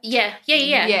dad. Yeah.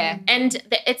 And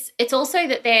it's also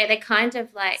that they're kind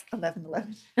of like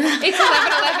 11:11. It's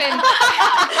 11:11.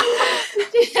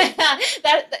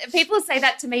 That people say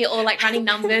that to me, or like running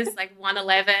numbers like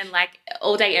 111, like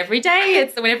all day, every day.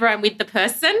 It's whenever I'm with the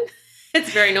person.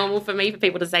 It's very normal for me for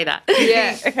people to say that.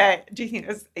 Yeah. Okay. Do you think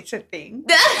it's a thing?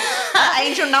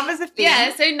 angel numbers a thing?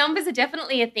 Yeah, so numbers are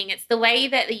definitely a thing. It's the way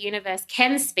that the universe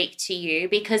can speak to you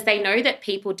because they know that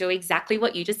people do exactly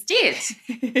what you just did.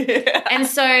 And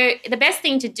so the best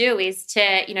thing to do is to,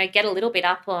 get a little bit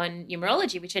up on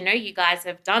numerology, which I know you guys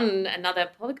have done another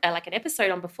an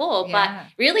episode on before, Yeah.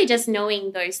 but really just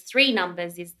knowing those three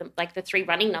numbers is the three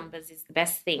running numbers is the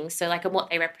best thing. So and what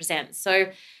they represent. So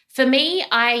for me,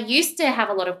 I used to have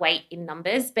a lot of weight in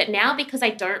numbers, but now because I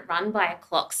don't run by a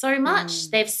clock so much,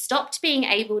 they've stopped being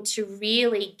able to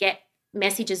really get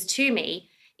messages to me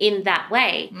in that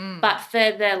way. But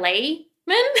for the layman,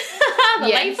 the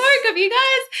lay folk of you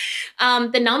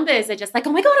guys, the numbers are just like,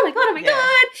 oh my God.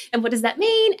 And what does that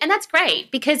mean? And that's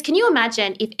great because can you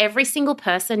imagine if every single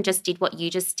person just did what you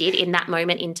just did in that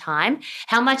moment in time,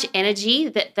 how much energy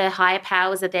that the higher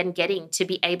powers are then getting to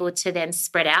be able to then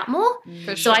spread out more?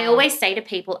 For So I sure. always say to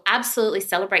people, absolutely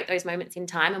celebrate those moments in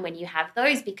time and when you have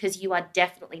those because you are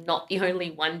definitely not the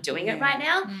only one doing it right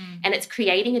now and it's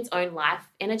creating its own life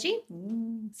energy.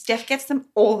 Steph gets them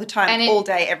all the time, And all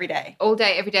day, every day. all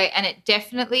day, every day, and it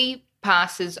definitely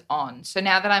passes on. So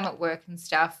now that I'm at work and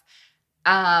stuff,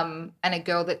 and a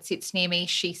girl that sits near me,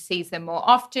 she sees them more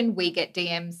often. We get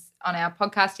DMs on our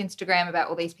podcast Instagram about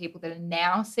all these people that are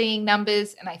now seeing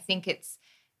numbers, and I think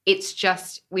it's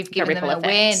just we've given them ripple effect.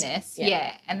 awareness,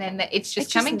 Yeah. and then it's just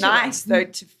It's coming just to nice, them.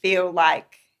 though, to feel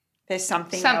like there's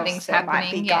something else Something's that might be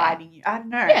happening, yeah. guiding you. I don't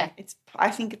know. Yeah. I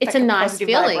think It's like a nice positive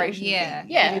feeling. vibration Yeah.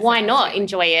 thing. Yeah, It is a why nice not feeling.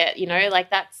 enjoy it?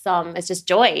 That's it's just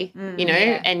joy,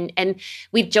 Yeah. and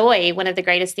with joy, one of the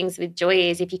greatest things with joy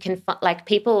is if you can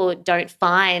people don't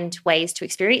find ways to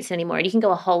experience it anymore, and you can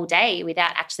go a whole day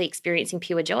without actually experiencing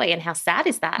pure joy. And how sad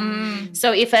is that?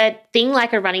 So if a thing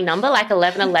like a running number like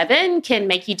 1111 can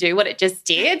make you do what it just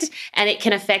did, and it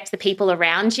can affect the people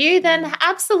around you, then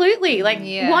absolutely,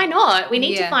 Yeah. why not? We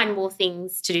need Yeah. to find more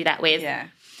things to do that with. Yeah.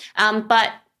 But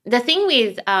the thing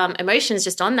with emotions,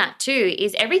 just on that too,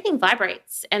 is everything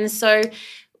vibrates. And so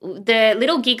the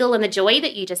little giggle and the joy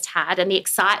that you just had and the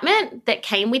excitement that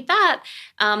came with that,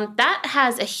 that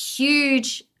has a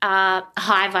huge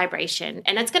high vibration.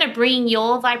 And it's going to bring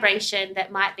your vibration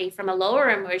that might be from a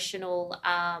lower emotional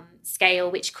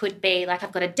scale, which could be like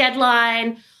I've got a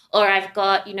deadline or I've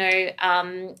got,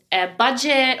 a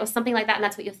budget or something like that, and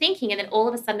that's what you're thinking. And then all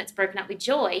of a sudden it's broken up with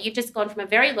joy. You've just gone from a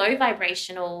very low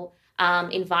vibrational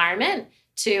environment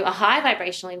to a high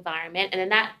vibrational environment, and then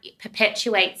that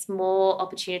perpetuates more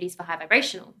opportunities for high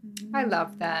vibrational. I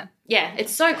love that. Yeah,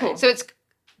 it's so cool. So it's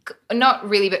not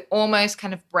really, but almost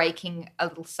kind of breaking a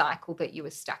little cycle that you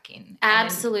were stuck in. and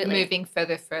Absolutely. moving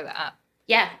further up.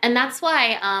 Yeah, and that's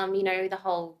why, the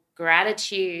whole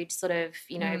gratitude sort of,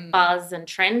 buzz and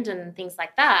trend and things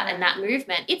like that and that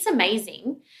movement, it's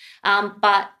amazing.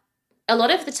 But a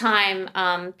lot of the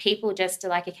time people just are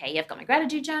like, okay, I've got my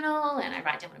gratitude journal and I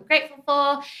write down what I'm grateful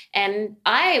for. And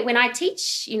when I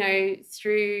teach,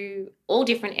 through all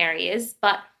different areas,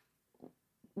 but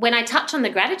when I touch on the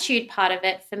gratitude part of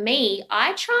it, for me,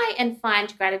 I try and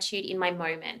find gratitude in my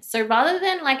moment. So rather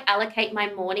than like allocate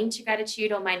my morning to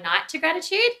gratitude or my night to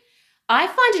gratitude, I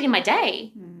find it in my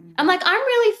day. I'm like, I'm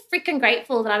really freaking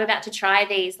grateful that I'm about to try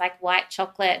these like white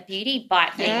chocolate beauty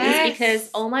bite things because,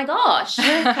 oh my gosh,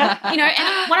 and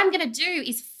what I'm going to do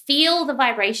is feel the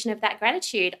vibration of that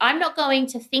gratitude. I'm not going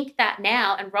to think that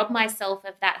now and rob myself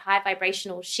of that high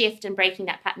vibrational shift and breaking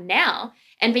that pattern now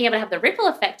and being able to have the ripple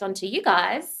effect onto you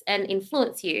guys and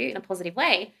influence you in a positive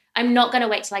way. I'm not going to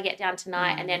wait till I get down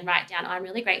tonight and then write down, I'm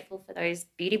really grateful for those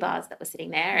beauty bars that were sitting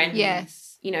there. And, Yes.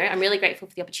 I'm really grateful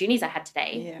for the opportunities I had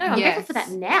today. Yeah. No, I'm Yes. grateful for that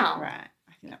now. Right.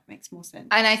 I think that makes more sense.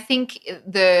 And I think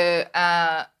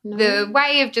the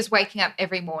way of just waking up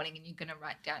every morning and you're going to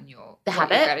write down what you're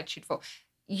habit. gratitude for,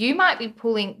 you might be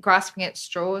grasping at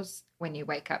straws when you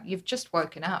wake up. You've just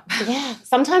woken up. Yeah.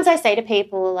 Sometimes I say to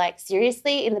people, like,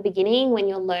 seriously, in the beginning, when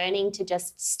you're learning to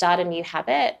just start a new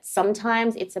habit,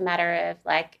 sometimes it's a matter of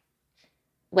like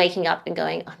waking up and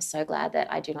going, I'm so glad that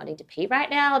I do not need to pee right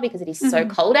now because it is so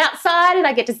cold outside and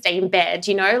I get to stay in bed,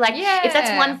 if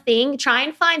that's one thing, try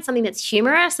and find something that's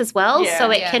humorous as well. Yeah. So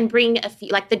it can bring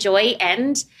the joy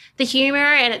and the humor,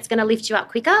 and it's going to lift you up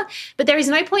quicker. But there is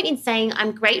no point in saying,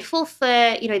 I'm grateful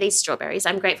for, these strawberries.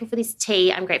 I'm grateful for this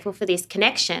tea. I'm grateful for this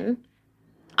connection.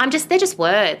 They're just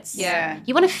words. Yeah.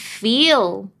 You want to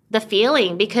feel the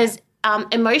feeling because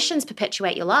emotions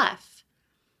perpetuate your life.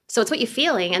 So it's what you're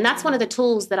feeling. And that's one of the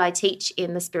tools that I teach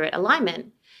in the spirit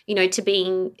alignment,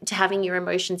 to having your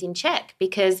emotions in check,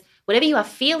 because whatever you are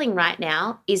feeling right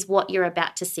now is what you're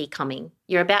about to see coming.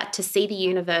 You're about to see the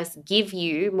universe give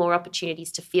you more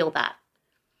opportunities to feel that.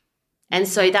 And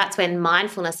so that's when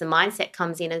mindfulness and mindset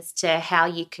comes in as to how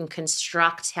you can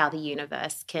construct how the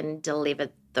universe can deliver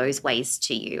those ways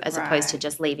to you as opposed to Right.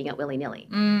 just leaving it willy-nilly.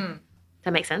 Mm.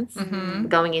 That makes sense? Mhm.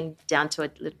 Going in down to a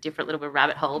different little bit of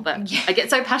rabbit hole, but Yeah. I get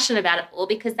so passionate about it all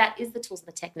because that is the tools and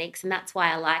the techniques, and that's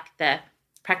why I like the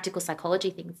practical psychology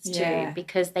things too, Yeah.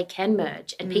 because they can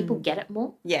merge and people get it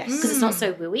more Yes. because it's not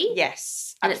so wooey.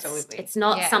 Yes, And absolutely. it's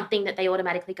not Yeah. something that they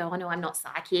automatically go, oh, no, I'm not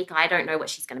psychic. I don't know what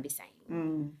she's going to be saying.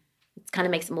 Mm, It kind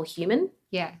of makes it more human.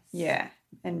 Yes. yeah.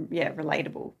 And yeah,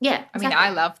 relatable. Yeah. I mean, I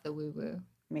love the woo-woo.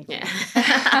 Me too.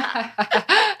 Yeah.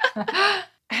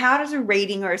 How does a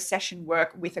reading or a session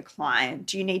work with a client?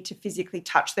 Do you need to physically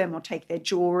touch them or take their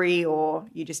jewelry, or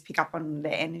you just pick up on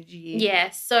their energy?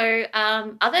 Yeah, so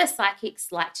other psychics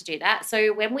like to do that.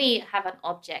 So when we have an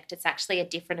object, it's actually a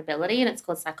different ability and it's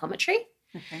called psychometry.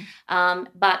 Okay.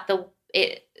 But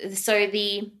I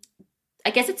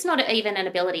guess it's not even an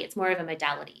ability, it's more of a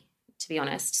modality, to be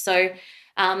honest. So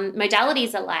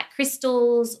modalities are like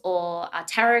crystals or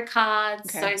tarot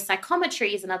cards. Okay. So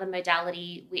psychometry is another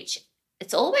modality which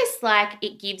it's almost like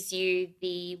it gives you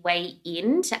the way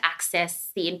in to access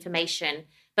the information.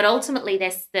 But ultimately,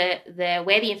 there's the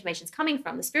where the information is coming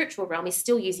from, the spiritual realm is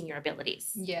still using your abilities.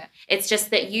 Yeah. It's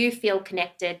just that you feel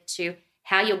connected to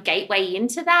how your gateway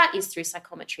into that is through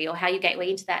psychometry or how your gateway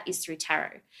into that is through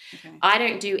tarot. Okay. I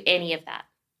don't do any of that.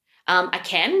 I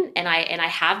can and I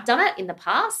have done it in the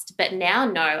past, but now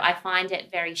no, I find it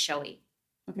very showy.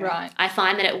 Okay. Right. I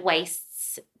find that it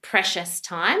wastes precious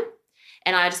time.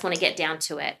 And I just want to get down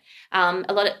to it.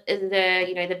 A lot of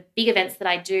the big events that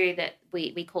I do that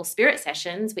we call spirit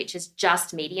sessions, which is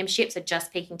just mediumship, so just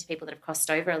speaking to people that have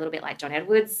crossed over, a little bit like John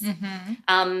Edwards. Mm-hmm.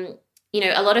 A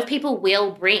lot of people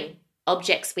will bring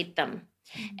objects with them,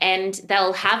 and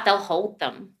they'll hold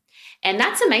them, and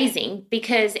that's amazing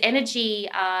because energy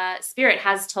spirit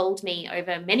has told me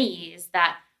over many years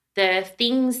that the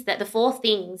four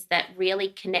things that really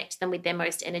connect them with their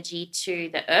most energy to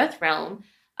the earth realm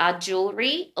are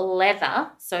jewelry, leather,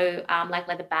 so like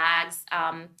leather bags.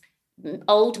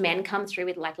 Old men come through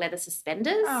with like leather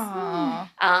suspenders,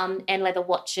 and leather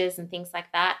watches and things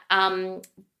like that.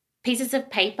 Pieces of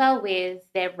paper with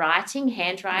their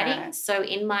handwriting. Right. So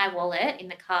in my wallet in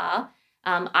the car,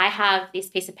 I have this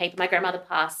piece of paper. My grandmother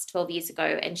passed 12 years ago,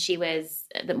 and she was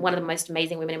one of the most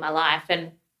amazing women in my life.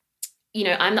 And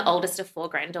I'm the oldest of 4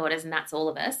 granddaughters, and that's all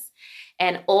of us.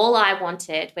 And all I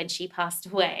wanted when she passed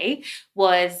away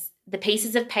was the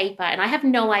pieces of paper. And I have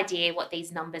no idea what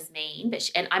these numbers mean,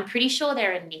 and I'm pretty sure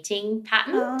they're a knitting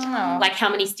pattern, like how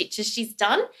many stitches she's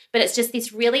done. But it's just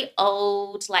this really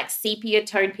old, like sepia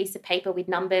toned piece of paper with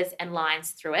numbers and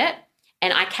lines through it.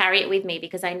 And I carry it with me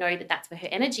because I know that that's where her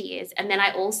energy is. And then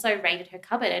I also raided her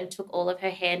cupboard and took all of her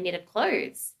hand knitted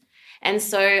clothes. And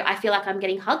so I feel like I'm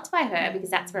getting hugged by her because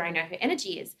that's where I know her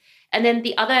energy is. And then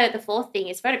the fourth thing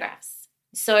is photographs.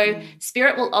 So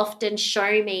spirit will often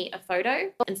show me a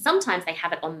photo, and sometimes they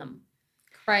have it on them.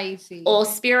 Crazy. Or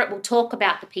spirit will talk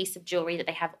about the piece of jewelry that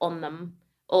they have on them,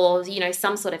 or,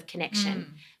 some sort of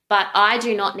connection. But I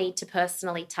do not need to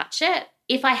personally touch it.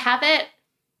 If I have it,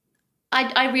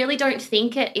 I really don't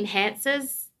think it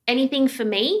enhances anything for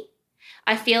me.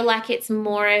 I feel like it's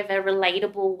more of a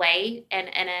relatable way and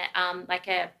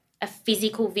a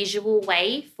physical, visual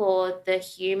way for the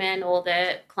human or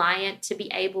the client to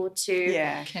be able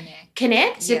to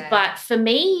connect. Yeah. But for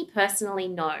me personally,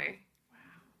 no.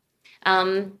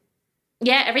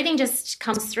 Everything just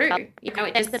comes through.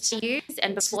 It's just to use,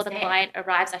 and before the client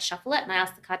arrives, I shuffle it and I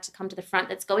ask the card to come to the front.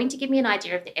 That's going to give me an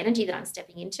idea of the energy that I'm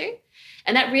stepping into.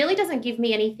 And that really doesn't give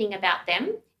me anything about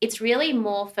them. It's really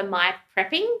more for my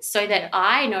prepping so that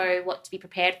I know what to be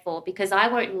prepared for, because I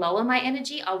won't lower my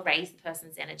energy. I'll raise the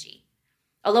person's energy.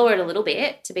 I'll lower it a little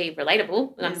bit to be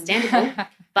relatable and understandable,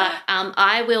 but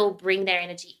I will bring their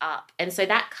energy up. And so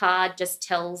that card just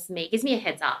gives me a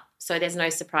heads up, so there's no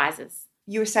surprises.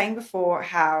 You were saying before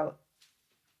how,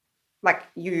 like,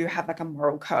 you have like a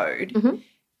moral code. Mm-hmm.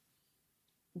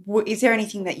 Is there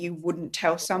anything that you wouldn't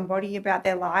tell somebody about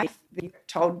their life? You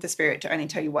told the spirit to only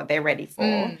tell you what they're ready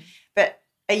for. But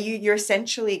you're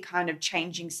essentially kind of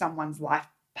changing someone's life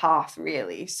path,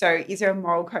 really. So is there a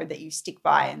moral code that you stick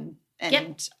by, and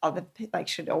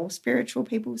should all spiritual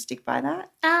people stick by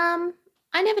that?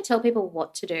 I never tell people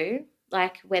what to do,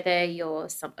 like whether you're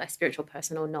a spiritual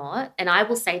person or not. And I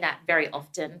will say that very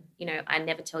often. I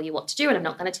never tell you what to do, and I'm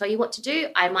not going to tell you what to do.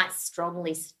 I might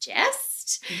strongly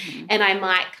suggest, and I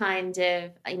might kind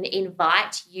of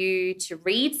invite you to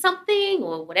read something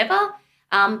or whatever.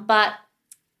 But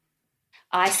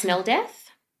I smell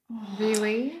death.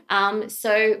 Really?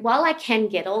 So while I can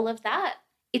get all of that,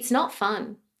 it's not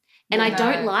fun. And I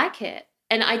don't like it,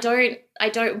 and I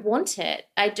don't want it.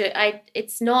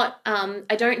 It's not.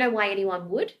 I don't know why anyone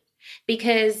would,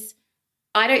 because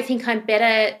I don't think I'm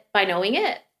better by knowing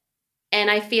it. And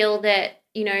I feel that,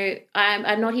 you know,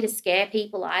 I'm not here to scare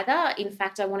people either. In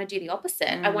fact, I want to do the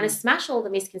opposite. I want to smash all the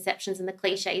misconceptions and the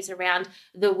cliches around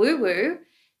the woo-woo,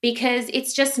 because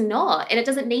it's just not, and it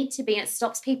doesn't need to be. And it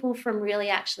stops people from really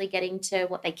actually getting to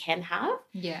what they can have.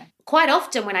 Yeah. Quite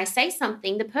often when I say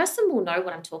something, the person will know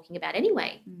what I'm talking about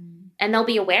anyway, and they'll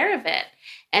be aware of it.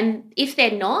 And if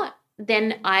they're not,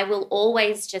 then I will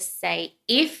always just say,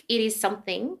 if it is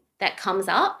something that comes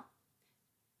up,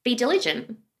 be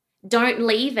diligent. Don't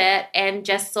leave it and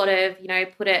just sort of, you know,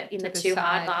 put it in the too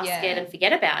hard basket and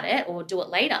forget about it or do it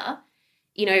later.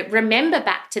 You know, remember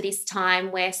back to this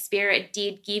time where spirit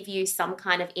did give you some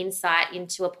kind of insight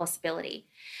into a possibility.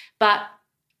 But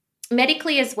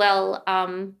medically as well,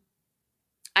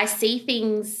 I see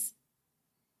things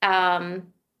in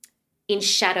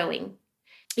shadowing.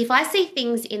 If I see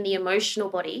things in the emotional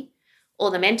body or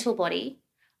the mental body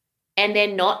and they're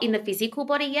not in the physical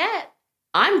body yet,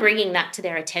 I'm bringing that to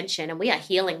their attention, and we are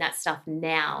healing that stuff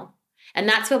now. And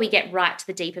that's where we get right to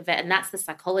the deep of it, and that's the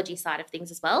psychology side of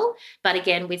things as well. But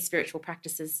again, with spiritual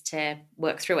practices to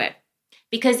work through it.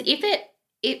 Because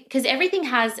because everything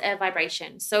has a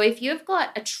vibration. So if you've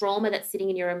got a trauma that's sitting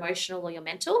in your emotional or your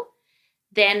mental,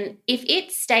 then if it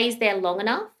stays there long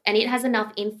enough and it has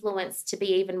enough influence to be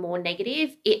even more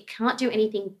negative, it can't do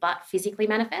anything but physically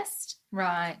manifest.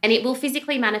 Right. And it will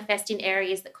physically manifest in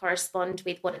areas that correspond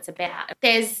with what it's about.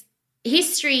 There's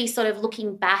history sort of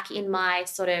looking back in my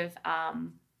sort of,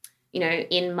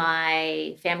 in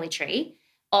my family tree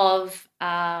of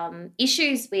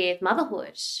issues with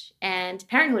motherhood and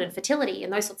parenthood and fertility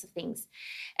and those sorts of things.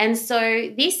 And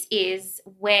so this is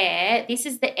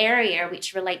the area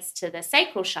which relates to the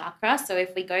sacral chakra. So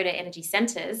if we go to energy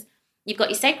centers, you've got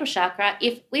your sacral chakra.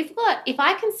 If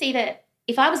I can see that,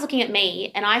 if I was looking at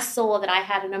me and I saw that I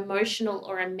had an emotional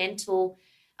or a mental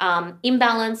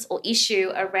imbalance or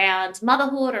issue around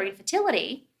motherhood or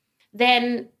infertility,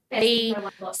 then be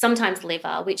sometimes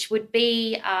liver, which would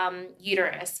be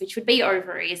uterus, which would be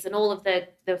ovaries and all of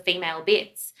the female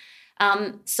bits.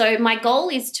 So my goal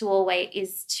is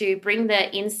to bring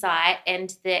the insight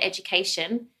and the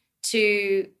education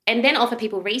and then offer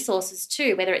people resources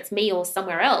too, whether it's me or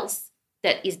somewhere else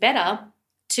that is better,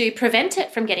 to prevent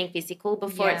it from getting physical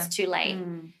before it's too late.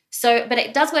 So, but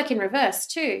it does work in reverse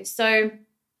too. So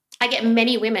I get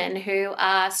many women who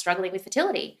are struggling with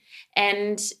fertility,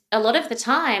 and a lot of the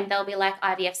time they'll be like,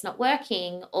 IVF's not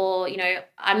working, or, you know,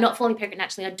 I'm not falling pregnant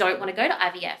naturally, I don't want to go to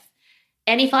IVF.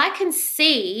 And if I can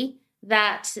see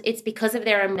that it's because of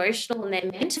their emotional and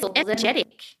their mental,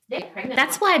 energetic,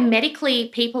 that's why medically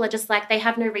people are just like, they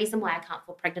have no reason why I can't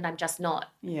fall pregnant, I'm just not.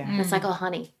 Yeah. And it's like, oh,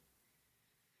 honey.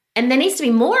 And there needs to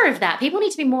be more of that. People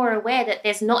need to be more aware that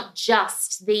there's not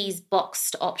just these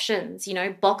boxed options. You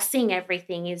know, boxing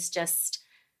everything is just,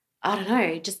 I don't know,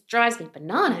 it just drives me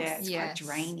bananas. Yeah, it's quite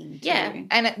draining too. Yeah.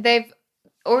 And they've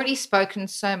already spoken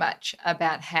so much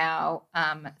about how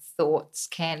thoughts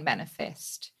can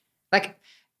manifest. Like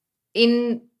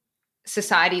in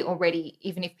society already,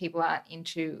 even if people aren't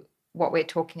into what we're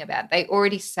talking about, they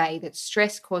already say that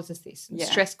stress causes this and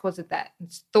stress causes that.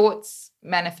 And thoughts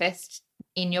manifest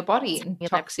in your body and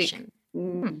toxic.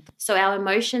 So our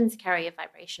emotions carry a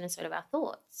vibration and so do our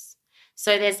thoughts.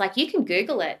 So there's like, you can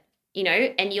Google it, you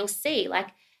know, and you'll see like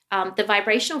the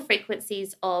vibrational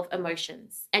frequencies of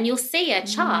emotions, and you'll see a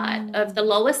chart of the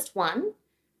lowest one,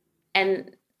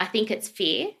 and I think it's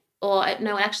fear, or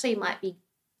no, actually it might be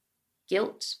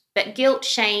guilt, but guilt,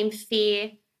 shame,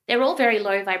 fear, they're all very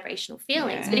low vibrational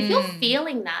feelings. But if you're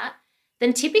feeling that,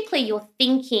 then typically you're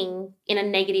thinking in a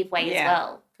negative way as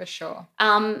well. For sure.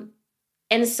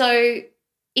 And so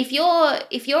if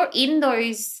you're in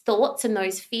those thoughts and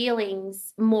those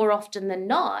feelings more often than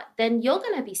not, then you're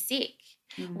going to be sick,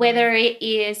 whether it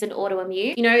is an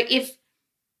autoimmune, you know,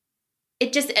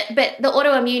 but the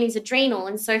autoimmune is adrenal.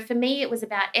 And so for me, it was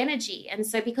about energy. And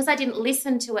so because I didn't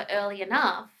listen to it early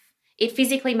enough, it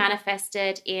physically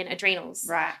manifested in adrenals.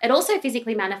 Right. It also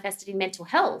physically manifested in mental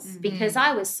health because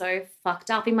I was so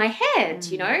fucked up in my head,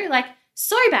 you know, like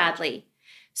so badly.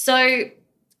 So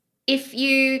if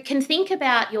you can think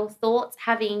about your thoughts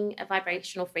having a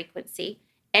vibrational frequency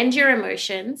and your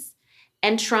emotions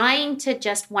and trying to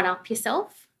just one-up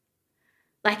yourself,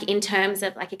 like in terms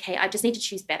of like, okay, I just need to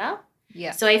choose better.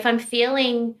 Yeah. So if I'm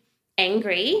feeling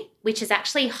angry, which is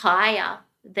actually higher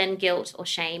than guilt or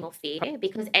shame or fear,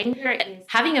 because anger is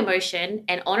having emotion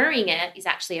and honoring it is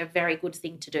actually a very good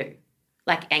thing to do,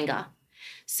 like anger.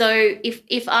 So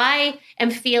if I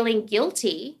am feeling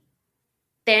guilty,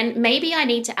 then maybe I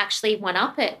need to actually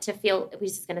one-up it to feel, which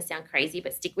is going to sound crazy,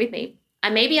 but stick with me.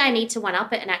 maybe I need to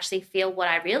one-up it and actually feel what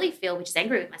I really feel, which is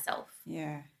angry with myself.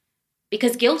 Yeah.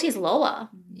 Because guilt is lower.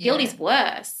 Guilt is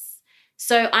worse.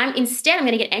 So I'm going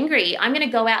to get angry. I'm going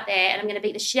to go out there and I'm going to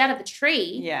beat the shit out of the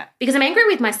tree because I'm angry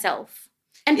with myself.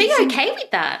 And be okay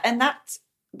with that. And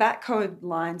that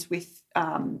co-lines with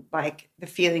like the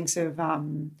feelings of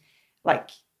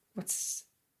like what's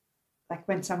like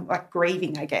when some like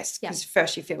grieving, I guess, because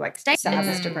first you feel like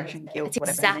sadness, depression, guilt, that's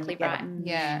whatever. Exactly right.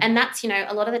 Yeah. And that's,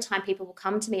 a lot of the time people will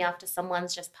come to me after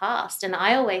someone's just passed. And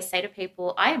I always say to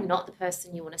people, I am not the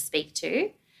person you want to speak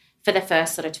to for the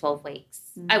first sort of 12 weeks.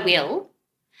 I will,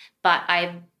 but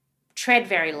I tread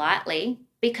very lightly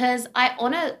because I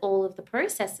honour all of the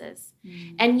processes.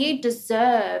 And you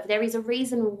deserve, there is a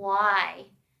reason why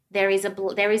there is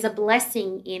a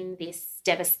blessing in this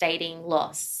devastating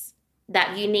loss,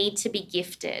 that you need to be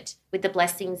gifted with the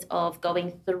blessings of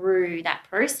going through that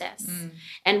process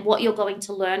and what you're going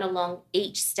to learn along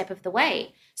each step of the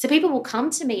way. So people will come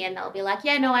to me and they'll be like,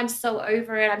 yeah, no, I'm so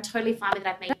over it. I'm totally fine with it.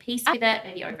 I've made peace with it.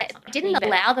 Maybe over it. They didn't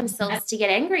allow themselves to get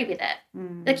angry with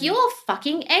it. Like, you're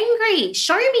fucking angry.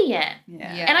 Show me it.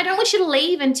 Yeah. And I don't want you to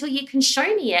leave until you can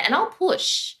show me it. And I'll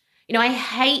push.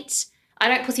 I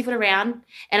don't pussyfoot around,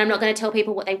 and I'm not going to tell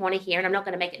people what they want to hear, and I'm not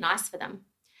going to make it nice for them.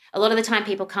 A lot of the time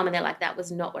people come and they're like, that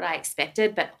was not what I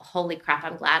expected, but holy crap,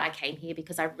 I'm glad I came here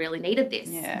because I really needed this.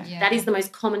 Yeah. That is the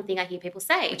most common thing I hear people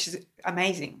say. Which is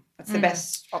amazing. That's the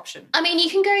best option. I mean, you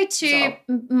can go to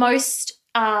most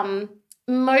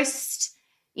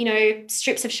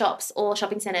strips of shops or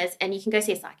shopping centres and you can go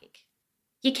see a psychic.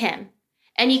 You can.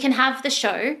 And you can have the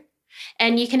show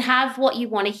and you can have what you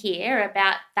want to hear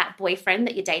about that boyfriend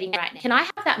that you're dating right now. Can I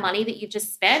have that money that you've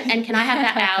just spent, and can I have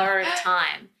that hour of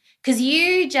time? Because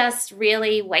you just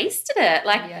really wasted it.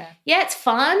 Like, yeah, it's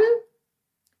fun.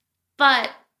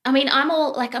 But,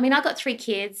 I've got 3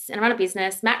 kids and I run a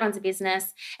business. Matt runs a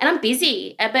business and I'm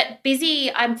busy. But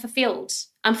busy, I'm fulfilled.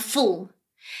 I'm full.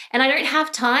 And I don't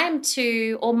have time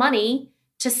or money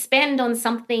to spend on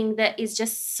something that is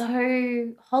just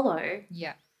so hollow.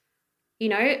 Yeah.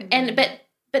 And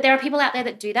but there are people out there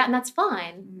that do that, and that's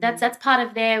fine. That's part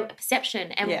of their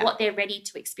perception and what they're ready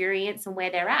to experience and where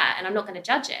they're at, and I'm not going to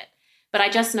judge it. But I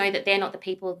just know that they're not the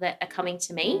people that are coming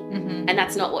to me, and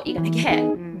that's not what you're going to get.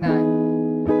 No.